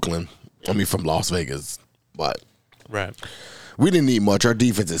from Oakland. I mean, from Las Vegas. But Right. we didn't need much. Our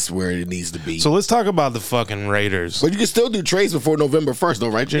defense is where it needs to be. So let's talk about the fucking Raiders. But you can still do trades before November 1st, though,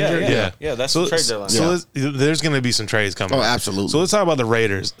 right, Ginger? Yeah, that's so, the trade deadline. So Yeah. there's going to be some trades coming. Oh, absolutely. So let's talk about the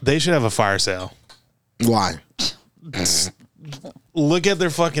Raiders. They should have a fire sale. Why? Look at their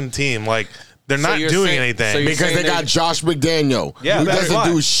fucking team. Like, they're not you're doing saying- anything. so you're Because they saying got Josh McDaniel. Yeah, who that's doesn't why.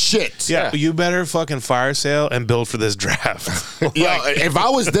 do shit. yeah, you better fucking fire sale and build for this draft. Yo, if I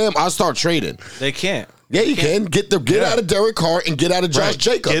was them, I'd start trading. They can't. Yeah, you can get out of Derek Carr and get out of Josh Right.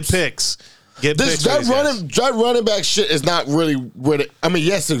 Jacobs. Get picks. Get picks. for That these guys. running back shit is not really what it. I mean,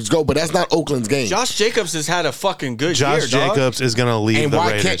 yes, it's go, but that's not Oakland's game. Josh Jacobs has had a fucking good Josh year, dog. Jacobs is going to leave and the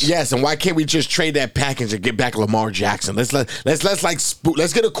why Raiders. can't we just trade that package and get back Lamar Jackson? Let's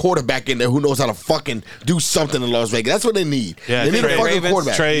get a quarterback in there who knows how to fucking do something in Las Vegas. That's what they need. Yeah, they need trade a fucking Ravens,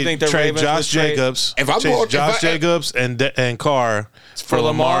 quarterback. Trade, You think the trade Ravens Josh would trade- Jacobs. If I'm Chase going- Josh Jacobs and Carr for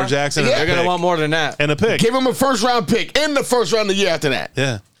Lamar Jackson. Yeah. and a They're going to pick. want more than that. And a pick. Give him a first round pick in the first round the year after that.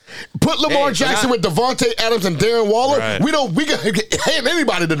 Yeah. Put Lamar Hey, Jackson but with Devontae Adams and Darren Waller. Right. We can hand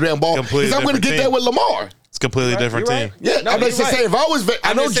anybody the damn ball. Completely Because I'm going to different get that team. with Lamar. It's a completely different You're team. right. Yeah, No, I'm just you're right. saying, if I was, I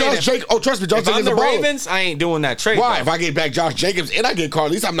I'm know just saying Josh Jacobs. Oh, trust me, Josh If Jacobs I'm is the a baller. Ravens, I ain't doing that trade. Why? though. If I get back Josh Jacobs and I get Carr,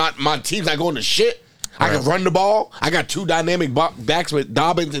 at least my team's not going to shit. I can run the ball. I got 2 dynamic backs with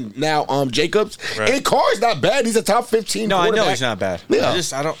Dobbins and now Jacobs. Right. And Carr's not bad. He's a top 15 No, I quarterback. know he's not bad. Yeah.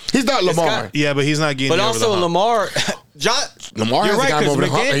 I don't. He's not It's Lamar. got- Yeah, but he's not getting But you over also the hump. Lamar, Lamar you're hasn't right, got him 'cause over the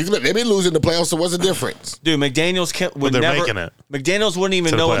hump. McDan- They've been losing the playoffs, so what's the difference? dude, McDaniels would they're never. making it. McDaniels wouldn't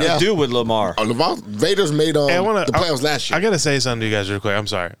even To the know what playoffs. to do with Lamar. Lamar Raiders made Hey, I wanna- the playoffs last year. I gotta say something to you guys real quick. I'm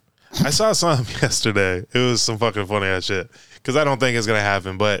sorry. I saw something yesterday. It was some fucking funny ass shit. Because I don't think it's gonna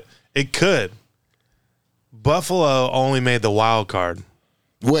happen, but it could. Buffalo only made the wild card.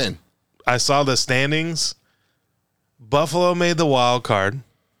 When? I saw the standings. Buffalo made the wild card.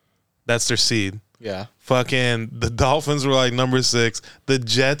 That's their seed. Yeah. Fucking the Dolphins were like number 6. The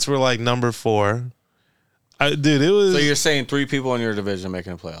Jets were like number 4. Dude, it was. So you're saying 3 people in your division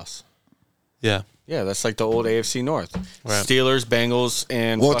making the playoffs? Yeah. Yeah, that's like the old AFC North. Right. Steelers, Bengals,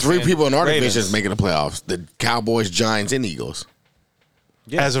 and Well, 3 fucking people in our Ravens. division is making the playoffs. The Cowboys, Giants, and Eagles.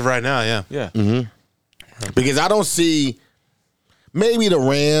 Yeah. As of right now, yeah. Yeah. Because I don't see Maybe the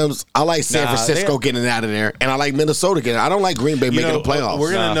Rams. I like San Francisco getting out of there, and I like Minnesota getting. I don't like Green Bay making the playoffs.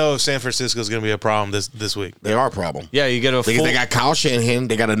 We're gonna know if San Francisco is gonna be a problem this week. They are a problem. Yeah, you get a because they got Kyle Shanahan.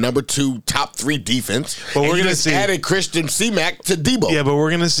 They got a number 2 top 3 defense. But we're gonna see added Christian C-Mac to Debo. Yeah, but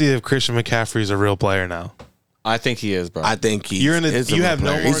we're gonna see if Christian McCaffrey's a real player now. I think he is, bro. I think he's. You have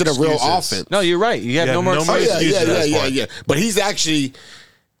no more. He's in a real offense. No, you're right. You have no more. Yeah. But he's actually.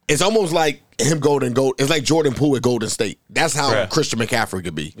 It's almost like him golden gold. It's like Jordan Poole at Golden State. That's how Christian McCaffrey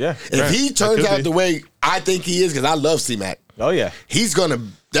could be. Yeah. If he turns out the way I think he is, because I love C-Mac. Oh yeah. He's gonna.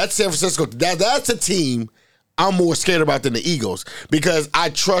 That's San Francisco. That's a team I'm more scared about than the Eagles because I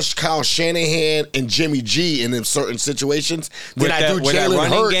trust Kyle Shanahan and Jimmy G in certain situations than I do Jalen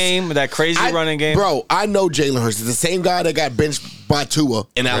Hurts. Game, that crazy running game. Bro, I know Jalen Hurts. It's the same guy that got benched by Tua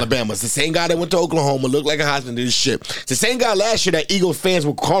in Alabama. It's the same guy that went to Oklahoma, looked like a Heisman, did his shit. It's the same guy last year that Eagles fans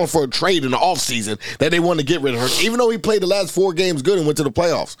were calling for a trade in the offseason that they wanted to get rid of Hurts, even though he played the last 4 games good and went to the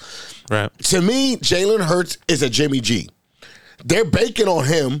playoffs. Right. To me, Jalen Hurts is a Jimmy G. They're banking on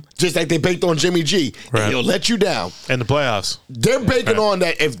him just like they baked on Jimmy G. Right. And he'll let you down. In the playoffs. They're banking on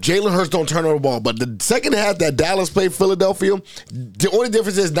that if Jalen Hurts don't turn over the ball. But the second half that Dallas played Philadelphia, the only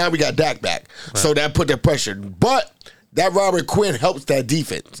difference is now we got Dak back. Right. So that put that pressure. But that Robert Quinn helps that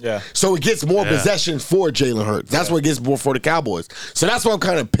defense. Yeah. So it gets more possessions for Jalen Hurts. That's what gets more for the Cowboys. So that's why I'm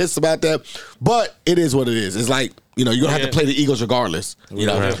kind of pissed about that. But it is what it is. It's like, you're going to have to play the Eagles regardless. What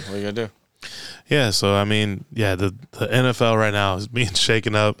are you going to do? Yeah, so I mean, the NFL right now is being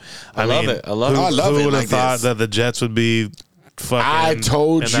shaken up. I love it. I love it. Who would have thought that the Jets would be fucking? I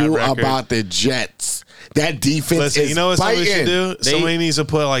told you about the Jets. That defense is you know what somebody should do? Somebody needs to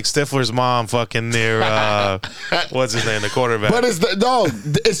put like Stifler's mom fucking near what's his name, the quarterback. But it's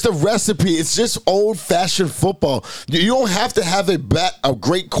the recipe. It's just old fashioned football. You don't have to have a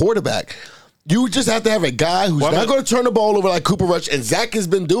great quarterback. You just have to have a guy who's not going to turn the ball over like Cooper Rush, and Zach has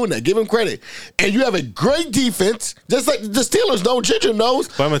been doing that. Give him credit. And you have a great defense, just like the Steelers know, Ginger knows.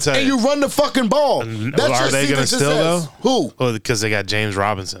 But I'm gonna tell you run the fucking ball. Are they going to still though? Who? Oh, because they got James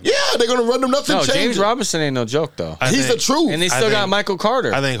Robinson. Yeah, they're going to run them. Nothing changes. James Robinson ain't no joke though. He's the truth. And they still got Michael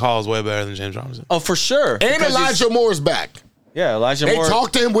Carter. I think Hall's way better than James Robinson. Oh, for sure. And Elijah Moore's back. Yeah, Elijah Moore. They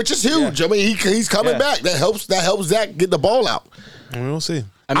talked to him, which is huge. Yeah. I mean, he's coming back. That helps Zach get the ball out. We'll see.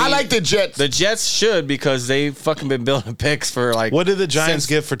 I like the Jets. The Jets should because they fucking been building picks for like. What did the Giants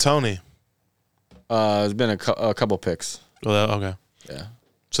give for Tony? It's been a couple picks. Well, okay. Yeah.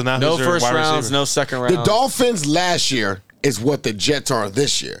 So now no first rounds, no second rounds. The Dolphins last year is what the Jets are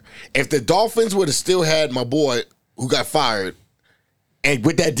this year. If the Dolphins would have still had my boy who got fired, and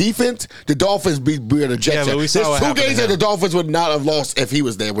with that defense, the Dolphins be the Jets. Yeah, but we saw There's 2 games that the Dolphins would not have lost if he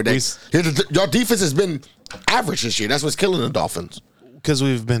was there. Your defense has been average this year. That's what's killing the Dolphins. Because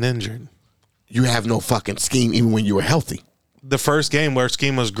we've been injured. You have no fucking scheme even when you were healthy. The first game where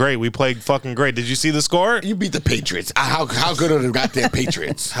scheme was great, we played fucking great. Did you see the score? You beat the Patriots. How good are the goddamn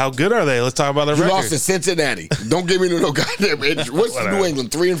Patriots? How good are they? Let's talk about the record. You lost to Cincinnati. Don't give me no goddamn injury. What's New England?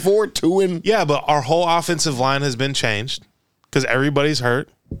 3-4, 2 Yeah, but our whole offensive line has been changed because everybody's hurt.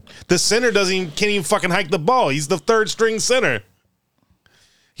 The center can't even fucking hike the ball. He's the 3rd string center.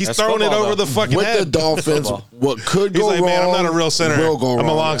 He's throwing it over the fucking with head. The Dolphins, what could go wrong? Man, I'm not a real center. Will go I'm wrong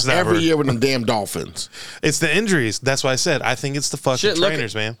a long snapper. Every year with them damn Dolphins. It's the injuries. That's why I said I think it's the fucking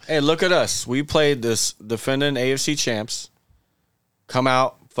trainers, man. Hey, look at us. We played this defending AFC champs. Come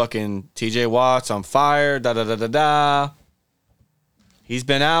out, fucking TJ Watt's on fire. He's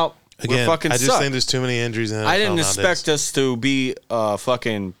been out. Again, I just think there's too many injuries in the NFL I didn't nowadays. expect us to be a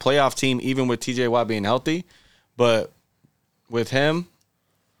fucking playoff team, even with TJ Watt being healthy. But with him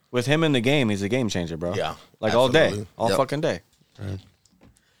in the game, he's a game changer, bro. Yeah. Like absolutely. all fucking day. Right.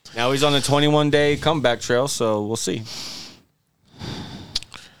 Now he's on the 21-day comeback trail, so we'll see.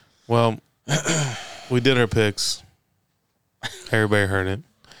 Well, we did our picks. Everybody heard it.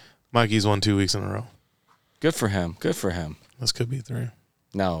 Mikey's won 2 weeks in a row. Good for him. Good for him. This could be 3.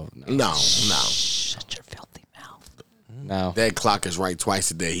 No. Shut your filthy mouth. No. That clock is right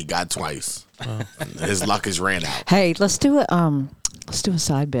twice a day. He got twice. His luck is ran out. Hey, let's do a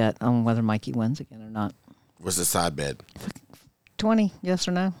side bet on whether Mikey wins again or not. What's the side bet? 20, yes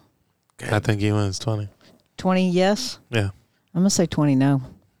or no? I think he wins 20. 20, yes? Yeah. I'm going to say 20, no.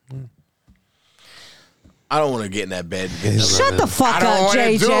 I don't want to get in that bed. Shut the fuck up,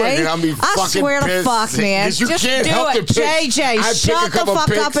 JJ. I swear to fuck, man. Just do it, JJ. Shut the fuck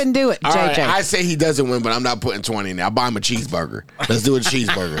up and do it, JJ. Right, I say he doesn't win, but I'm not putting 20 in there. I'll buy him a cheeseburger. Let's do a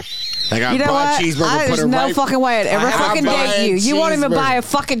cheeseburger. Like I You know buy what? a cheeseburger, put There's it no right. fucking way I'd ever I have fucking a date fucking you. You won't even cheeseburger. buy a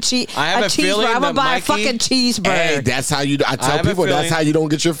fucking I have a cheeseburger. feeling I'm gonna that buy a Mikey- fucking cheeseburger. Hey, that's how you. I tell have a people that's feeling- how you don't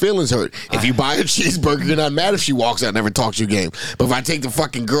get your feelings hurt. If you buy a cheeseburger, you're not mad if she walks out and never talks your game. But if I take the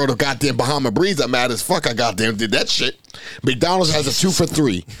fucking girl to goddamn Bahama Breeze, I'm mad as fuck. I goddamn did that shit. McDonald's has a 2 for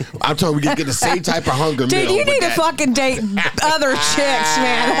 $3. I'm telling you, we can get the same type of hunger Dude, meal you with need to that. fucking date other chicks,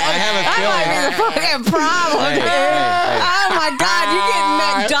 man. I have a That might be the fucking problem, Hey, dude. hey. Oh my God, you're getting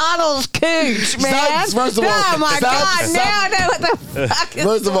McDonald's cooch, man. First of all, oh my stop- God, stop- now I know what the fuck is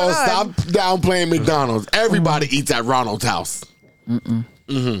First of all, going on. stop downplaying McDonald's. Everybody eats at Ronald's house.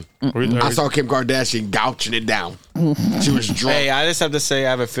 I saw Kim Kardashian gouching it down. She was drunk. Hey, I just have to say, I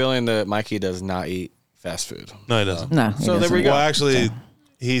have a feeling that Mikey does not eat fast food. No, he doesn't. No, he So there doesn't. we go. Well, actually,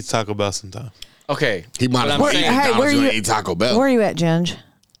 he eats Taco Bell sometimes. Okay. He might But as I'm well eat saying- Hey, McDonald's where than you- eat Taco Bell. Where are you at, Ginge?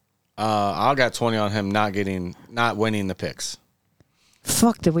 I got 20 on him not winning the picks.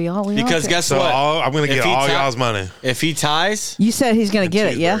 Fuck, did we all? Because guess So what? I'm going to If get he all ti- y'all's money. If he ties, you said he's gonna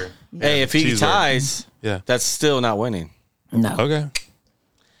get it, yeah? Cheeseburger. hey, if he Cheeseburger. ties, Yeah. that's still not winning. No. Okay.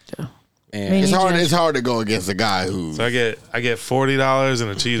 And Me It's hard. Ginge. It's hard to go against a guy who. So I get $40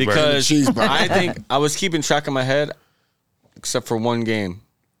 and a cheeseburger. because cheeseburger. I think I was keeping track in my head, except for one game,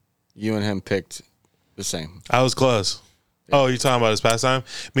 you and him picked the same. I was close. Oh, you're talking about his past time?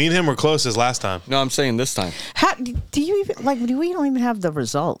 Me and him were close as last time. No, I'm saying this time. How do you even like? Do we don't even have the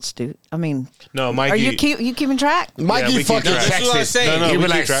results, dude? I mean, No, Mikey. are you keeping track? Mikey Yeah, we keep fucking track. This is what I'm texted. saying. No, He we was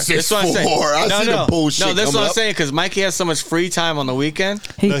keep like track. This is what I'm saying. 6'4". I see the bullshit. No, this is come what I'm up. saying because Mikey has so much free time on the weekend.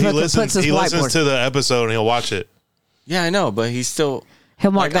 He, No, he puts listens. his He listens whiteboard. to the episode and he'll watch it. Yeah, I know, but he's still.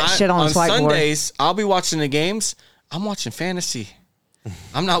 He'll mark that shit on his whiteboard. Sundays, I'll be watching the games. I'm watching fantasy.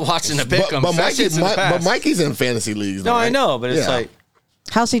 I'm not watching the pick 'em. But That shit's in the past. Mikey's in fantasy leagues. No, though, I right? know, but it's Yeah. like.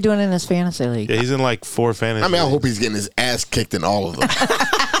 How's he doing in his fantasy league? Yeah, he's in like 4 fantasy. I mean, I leagues. hope he's getting his ass kicked in all of them.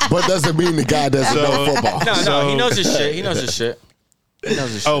 But doesn't mean the guy doesn't So- know football. No, So- he knows his shit. He knows his shit. He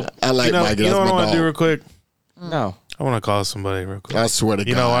knows his shit. Oh, I like you know, Mikey. You know That's what I my want to do dog. real quick? No. I want to call somebody real quick. I swear to God.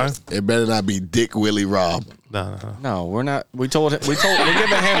 You know why? It better not be Dick Willie Rob. No. No, we're not. We're giving him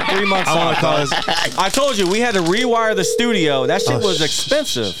 3 months I want off. to call guys. his. I told you we had to rewire the studio. That shit was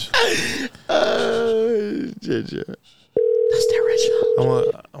expensive. Ginger. That's the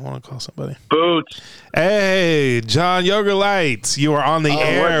original. I want to call somebody. Boots. Hey, John Jurgeleit, you are on the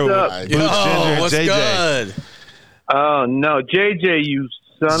air. what's up? with Boots, Ginger, and what's JJ. good? Oh no, JJ, you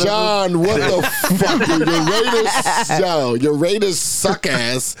son John, what the fuck? Dude? Your Raiders suck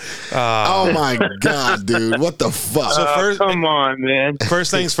ass. Oh my God, dude. What the fuck? So first, come on, man.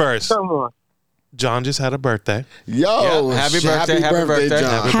 first things first. Come on. John just had a birthday. Yo, Yeah, happy birthday, happy birthday.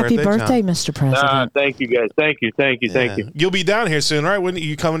 John. Happy birthday, John. Mr. President. Thank you, guys. Thank you. Thank you. You'll be down here soon, right? When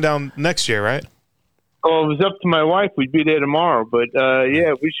you coming down next year, right? Oh, it was up to my wife. We'd be there tomorrow, but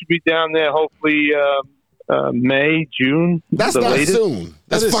yeah, we should be down there. Hopefully, May, June. That's the not latest. soon.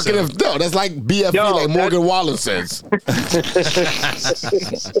 That's That is fucking soon. no. That's like BFE, Yo, like Morgan Wallen says.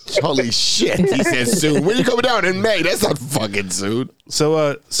 Holy shit, he said soon. When you coming down in May? That's not fucking soon.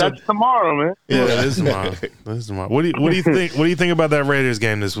 So That's tomorrow, man. yeah, it is tomorrow. It is tomorrow. What do you think? What do you think about that Raiders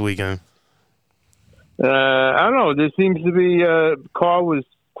game this weekend? I don't know. There seems to be Carr was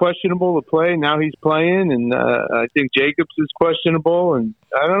questionable to play. Now he's playing, and I think Jacobs is questionable. And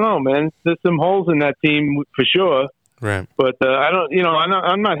I don't know, man. There's some holes in that team for sure. Right. But I don't. You know,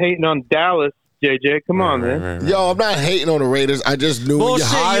 I'm not hating on Dallas. JJ, come on, man. Right. Yo, I'm not hating on the Raiders. I just knew Bullshit,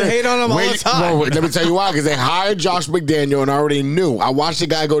 when you hired. you hate on them all the time. Well, let me tell you why. Because they hired Josh McDaniel and I already knew. I watched the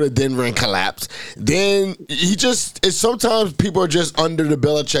guy go to Denver and collapse. Then he just. It's sometimes people are just under the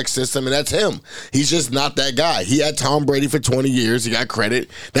Belichick system, and that's him. He's just not that guy. He had Tom Brady for 20 years. He got credit.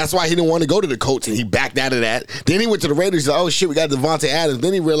 That's why he didn't want to go to the Colts, and he backed out of that. Then he went to the Raiders. He's like, oh shit, we got Devontae Adams.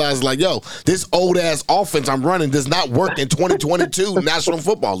 Then he realized, like, yo, this old ass offense I'm running does not work in 2022 National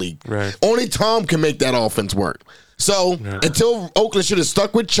Football League. Right. Only Tom can make that offense work. So until Oakland should have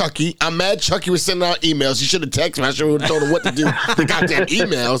stuck with Chucky, I'm mad Chucky was sending out emails. He should have texted me. I should have told him what to do. The goddamn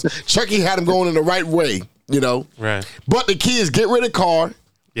emails. Chucky had him going in the right way, you know. Right. But the key is get rid of Carr.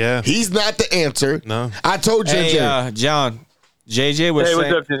 Yeah. He's not the answer. No. I told Ginger. Hey, John. JJ was Hey, what's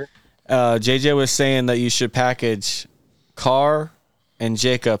saying. up, Jimmy? JJ was saying that you should package Carr and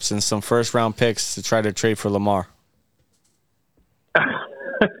Jacobs and some first round picks to try to trade for Lamar.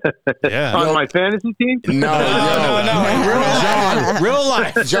 Yeah. On my fantasy team? No, John, real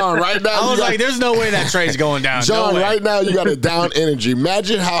life. John, right now. I you was got- like, there's no way that trade's going down. John, no way. right now you got a down energy.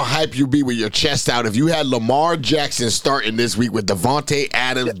 Imagine how hype you'd be with your chest out if you had Lamar Jackson starting this week with Devontae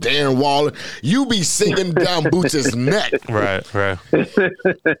Adams, Darren Waller. You be singing down Boots' neck. Right.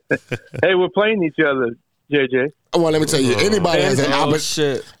 Hey, we're playing each other, JJ. Well, let me tell you, anybody has an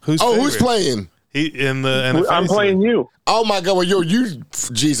opportunity. Shit. Who's Who's playing? He in the I'm playing you. Oh my God! Well, you,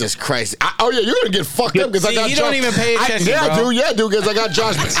 Jesus Christ! You're gonna get fucked up because I got. You don't even pay attention, bro. dude. Because I got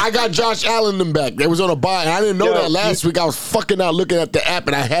Josh. I got Josh Allen them back. They was on a bye, and I didn't know that last week. I was fucking out looking at the app,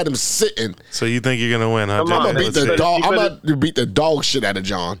 and I had him sitting. So you think you're gonna win? Huh? Come on, I'm gonna beat the see. dog. I'm gonna beat the dog shit out of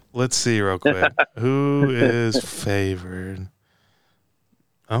John. Let's see real quick. Who is favored?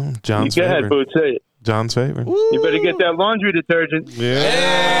 Oh, John's Go ahead, favored. Boots. Say it. John's favored. You better get that laundry detergent.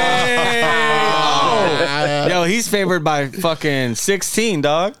 Yeah. Yo, he's favored by fucking 16,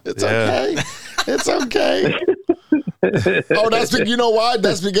 dog. It's okay. It's okay. Oh, you know why?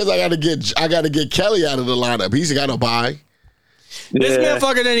 That's because I gotta get Kelly out of the lineup. He's got to bye. This Yeah.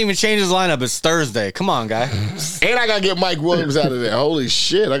 motherfucker didn't even change his lineup. It's Thursday. Come on, guy. And I gotta get Mike Williams out of there. Holy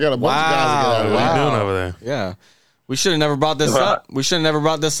shit! I got a bunch of guys to get out of What there. are you doing over there? Yeah. We should have never brought this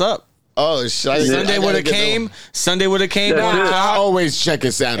up. Oh shit! Sunday would have came. Sunday would have came. That's down it. the I top. always check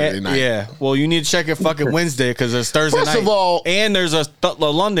it Saturday night. Yeah. Well, you need to check it fucking Wednesday because there's Thursday First night. of all- and there's a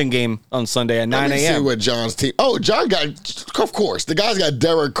London game on Sunday at Let 9 me see a.m. what John's team. Oh, John got. Of course, the guy's got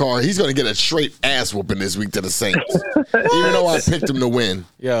Derek Carr. He's going to get a straight ass whooping this week to the Saints, even though I picked him to win.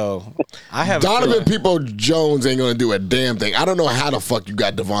 Yo, I have Donovan People-Jones ain't going to do a damn thing. I don't know how the fuck you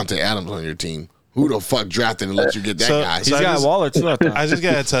got Devontae Adams on your team. Who the fuck drafted and let you get that guy? He's got Waller too. I thought. I just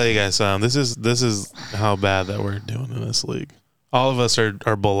gotta tell you guys something. This is how bad that we're doing in this league. All of us are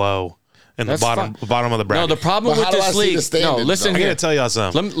below in the That's bottom of the No, bracket. the problem But with how do I this see league. the standings, No, listen though? I here. gotta tell y'all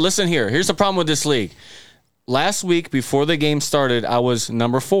something. Listen here. Here's the problem with this league. Last week before the game started, I was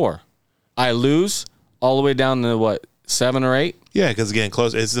number 4. I lose all the way down to what, 7 or 8? Yeah, because it's getting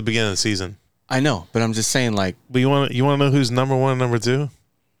close. It's the beginning of the season. I know, but I'm just saying, like But you want to know who's number 1 and number 2?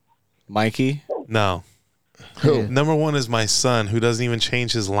 Mikey. No. Who? Number 1 is my son, who doesn't even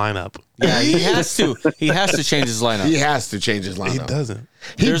change his lineup. Yeah, he has to. He has to change his lineup. He has to change his lineup. He doesn't.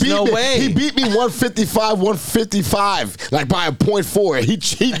 There's no way. He beat me 155, like by a .4.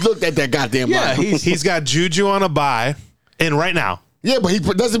 He looked at that goddamn Yeah, lineup. He's got Juju on a bye, and right now. Yeah, but he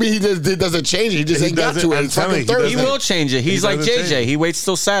doesn't mean he doesn't change it. He just He ain't got doesn't- to it. I'm It's telling fucking you, he He Thursday. will change it. He's like doesn't change JJ. it. He waits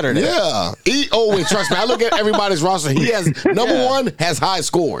till Saturday. Yeah. Wait, trust me. I look at everybody's roster. He has number 1 has high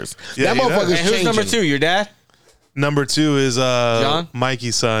scores. Yeah, That he does. motherfucker's And who's changing. number 2? Your dad? Number 2 is John?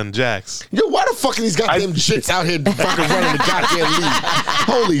 Mikey's son, Jax. Yo, why the fuck are these goddamn chicks out here fucking running the goddamn league?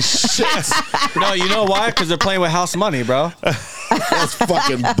 Holy shit. No, you know why? Because they're playing with house money, bro. That's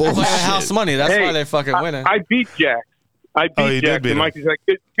fucking Playing with house bullshit. money. That's Hey, why they're fucking winning. I beat Jack. Oh, you did Jack. beat And him. Mikey's like,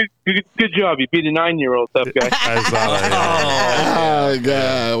 good job. You beat a 9-year-old tough guy. I saw that. Oh,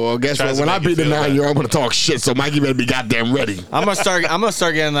 God. Well, guess Tries what? to When I make you beat the feel bad. 9-year-old, I'm going to talk shit, so Mikey better be goddamn ready. I'm gonna start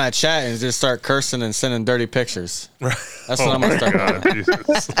getting in that chat and just start cursing and sending dirty pictures. That's what I'm gonna start doing.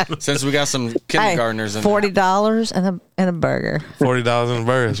 Since we got some kindergartners in there. $40 and a burger. $40 in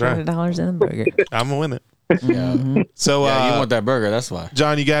burgers, right? $40 and a burger. I'm gonna win it. Yeah. So, Yeah, you want that burger? That's why.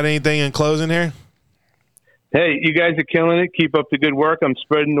 John, you got anything in closing here? Hey, you guys are killing it. Keep up the good work. I'm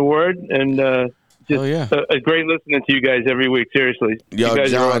spreading the word. And just yeah. a great listening to you guys every week. Seriously. Yo, you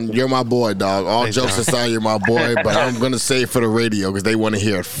guys are John, awesome. you're my boy, dog. All Thanks, jokes John. aside, you're my boy, but I'm going to say it for the radio because they want to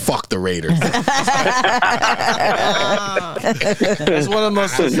hear it. Fuck the Raiders. That's one of the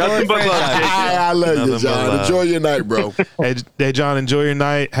most Nothing but love, franchises. I love you, Nothing but John. love. Enjoy your night, bro. Hey, John, enjoy your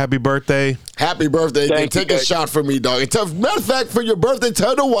night. Happy birthday. Happy birthday. Thank Take you, a guys. shot for me, dog. Matter of fact, for your birthday,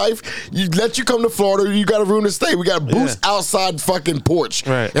 tell the wife, let you come to Florida, you got a room to stay. We got Booth's outside fucking porch.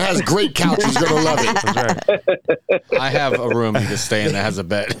 Right. It has great couch. She's going to love it. That's right. I have a room you can stay in that has a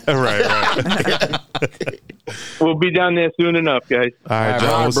bed. right. We'll be down there soon enough, guys. All right, All John.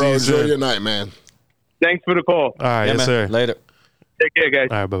 All We'll right, see bro. you Enjoy soon. your night, man. Thanks for the call. All right, Yeah, yes, man. sir. Later. Take care, guys.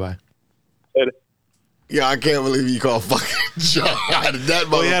 All right, bye-bye. Later. Yeah, I can't believe you called fucking John. That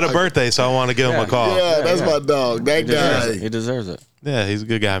Well, he had a motherfucker. birthday, so I want to give him a call. Yeah, that's my dog. That guy. He deserves it. Yeah, he's a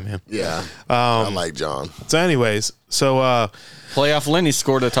good guy, man. Yeah, I like John. So, anyways, Playoff Lenny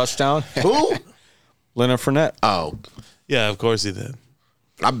scored a touchdown. Who? Leonard Fournette. Oh, yeah, of course he did.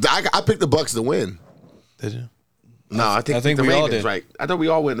 I picked the Bucks to win. Did you? No, I think the we all Ravens, did. right? I thought we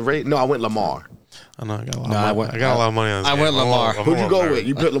all went the Ravens. No, I went Lamar. I know I got a lot. No, of I money. went- I got a lot of money on this. I game. went I'm a little- Lamar. I'm a Who'd you little go nervous. with?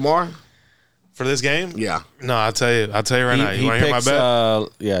 You picked Lamar? For this game? Yeah. No, I'll tell you right now. You want to hear my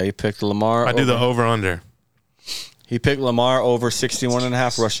picks, bet? he picked Lamar. I do the over/under. He picked Lamar over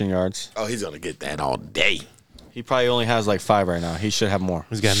 61.5 rushing yards. Oh, he's gonna get that all day. He probably only has like 5 right now. He should have more.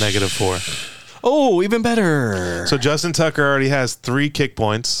 He's got -4. Oh, even better. So Justin Tucker already has 3 kick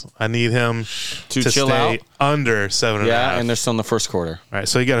points. I need him To chill stay out? under 7.5. Yeah, and they're still in the first quarter. All right,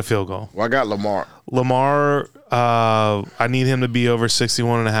 so you got a field goal. Well, I got Lamar. Lamar, I need him to be over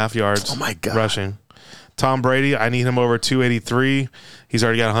 61.5 yards. Oh, my God. Rushing. Tom Brady, I need him over 283. He's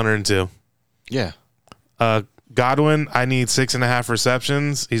already got 102. Yeah. Godwin, I need 6.5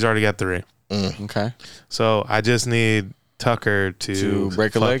 receptions. He's already got 3. Okay. So I just need Tucker to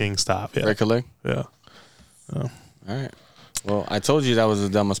break a fucking leg? stop. Yeah. Break a leg? Yeah. All right. Well, I told you that was the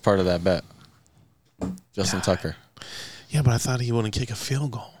dumbest part of that bet. Justin Tucker. Yeah, but I thought he wouldn't kick a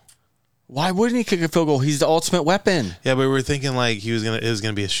field goal. Why wouldn't he kick a field goal? He's the ultimate weapon. Yeah, but we were thinking like it was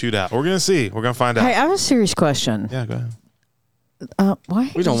gonna be a shootout. We're gonna see. We're gonna find out. Hey, I have a serious question. Yeah, go ahead. Why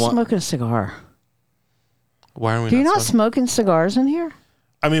are you smoking a cigar? Why are we? Do you not smoking cigars in here?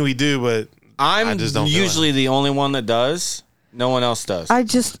 I mean, we do, but I I'm just don't feel usually the only one that does. No one else does. I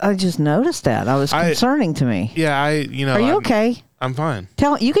just noticed that. I was concerning to me. Yeah, Are you okay? I'm fine.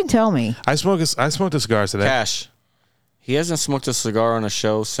 You can tell me. I smoked a cigar today. Cash. He hasn't smoked a cigar on a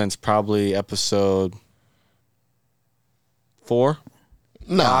show since probably episode 4.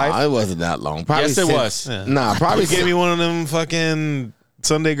 No, 5? it wasn't that long. Probably Yes, it was. Yeah. Nah, probably He gave me one of them fucking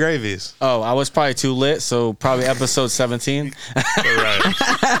Sunday gravies. Oh, I was probably too lit, so probably episode 17.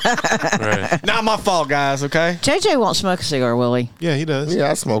 Right. Not my fault, guys, okay? JJ won't smoke a cigar, will he? Yeah, he does. Yeah,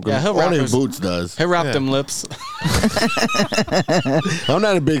 I smoke them. Yeah, he'll wrap Only his- Boots does. He wrapped Yeah. them lips. I'm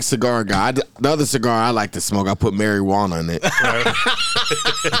not a big cigar guy. The other cigar I like to smoke, I put marijuana in it.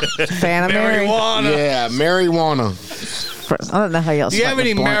 Fan of Mary. Marijuana. Yeah, marijuana. I don't know how y'all Do you have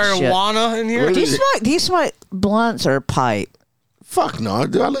any marijuana in here? Do you smoke blunts or pipe? Fuck no.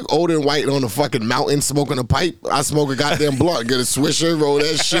 Do I look old and white on a fucking mountain smoking a pipe? I smoke a goddamn blunt, get a swisher, roll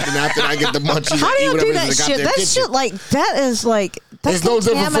that shit, and after I get the munchies, How do eat you whatever do is in that the shit? goddamn That kitchen. shit that It's no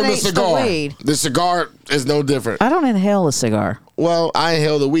different from the contaminates cigar. weed. The cigar is no different. I don't inhale a cigar. Well, I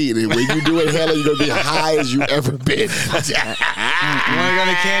inhale the weed. And when you do inhale it, you're going to be high as you ever been. You want to go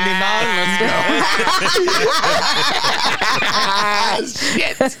to Candy Mountain? Let's go.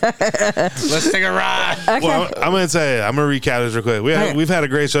 Let's take a ride. Okay. Well, I'm gonna tell you. I'm gonna recap this real quick. We've had a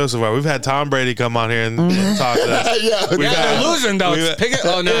great show so far. We've had Tom Brady come on here and talk to us. Yeah. We've Yeah, had- they're losing, though. we've- Pick it.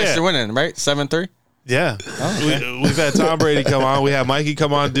 Oh, no, Yeah. you're winning, right? 7-3? Yeah. We've had Tom Brady come on. We had Mikey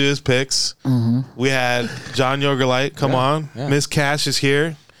come on and do his picks. We had John Jurgeleit come on. yeah. Miss Cash is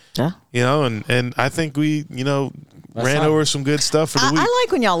here. Yeah. And I think we, ran not- over some good stuff for the week. I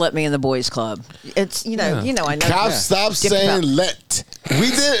like when y'all let me in the boys club. It's I know. Cop, stop saying let. We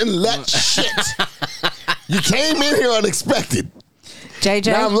didn't let shit. You came in here unexpected.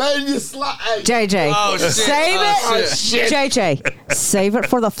 JJ. Now I'm letting you slide. JJ, Oh, shit. save Oh, it. shit. JJ, save it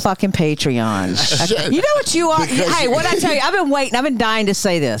for the fucking Patreon. Shit. You know what you are? Because- Hey, what I tell you? I've been waiting. I've been dying to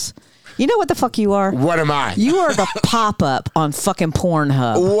say this. You know what the fuck you are? What am I? You are the pop-up on fucking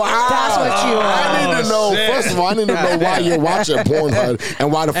Pornhub. Wow. That's what you are. I need to know, shit. first of all, I need to know why you're watching Pornhub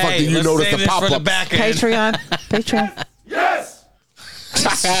and why the fuck do you let's notice save the this for the pop-up. back end. Patreon.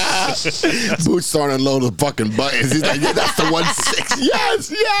 Boots starting to load the fucking buttons. He's like, yeah, that's the 1-6. Yes.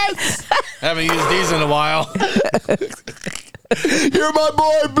 Haven't used these in a while. You're my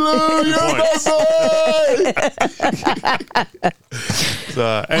boy, Blue. You're my boy.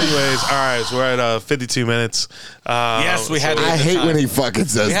 Anyways, all right. So we're at 52 minutes. Yes, we had to I get the hate time. when he fucking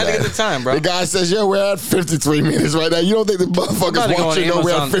says We had to that. get the time, bro. The guy says, yeah, we're at 53 minutes right now. You don't think the I'm about motherfuckers to go on watching know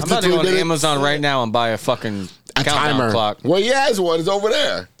we're at Amazon. I'm about to 53 go on minutes? Amazon right now and buy a fucking A countdown timer. clock. Well, he has one. It's over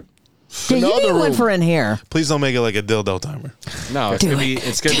there. Yeah, In the you other need one room. for in here. Please don't make it like a dildo timer. No, it's Do gonna it. be.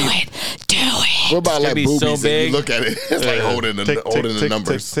 It's gonna Do be. it. Do it. What about gonna like be so boobies? If big. you look at it, it's like holding the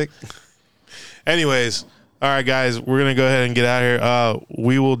numbers. Tick. Anyways, all right, guys, we're gonna go ahead and get out of here.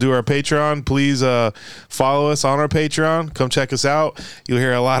 We will do our Patreon. Please follow us on our Patreon. Come check us out. You'll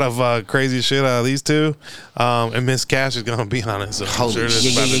hear a lot of crazy shit out of these two. And Miss Cash is gonna be on it, so I'm sure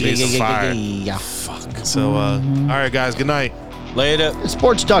there's about to be some fire. Fuck. So, all right, guys. Good night. Later. The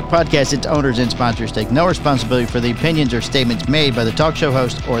Sports Talk Podcast, its owners and sponsors take no responsibility for the opinions or statements made by the talk show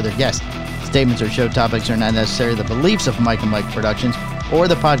host or their guests. Statements or show topics are not necessarily the beliefs of Mike and Mike Productions or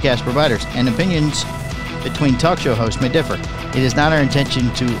the podcast providers, and opinions between talk show hosts may differ. It is not our intention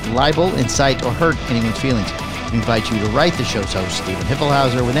to libel, incite, or hurt anyone's feelings. We invite you to write the show's host, Stephen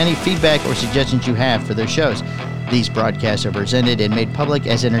Hippelhauser, with any feedback or suggestions you have for their shows. These broadcasts are presented and made public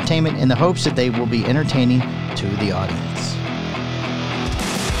as entertainment in the hopes that they will be entertaining to the audience.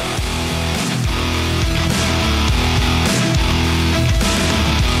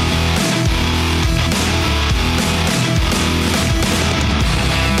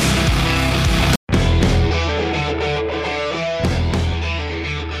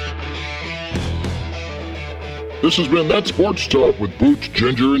 This has been That Sports Talk with Boots,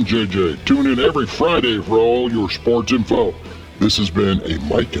 Ginger, and JJ. Tune in every Friday for all your sports info. This has been a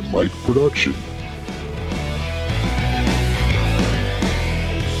Mike and Mike production.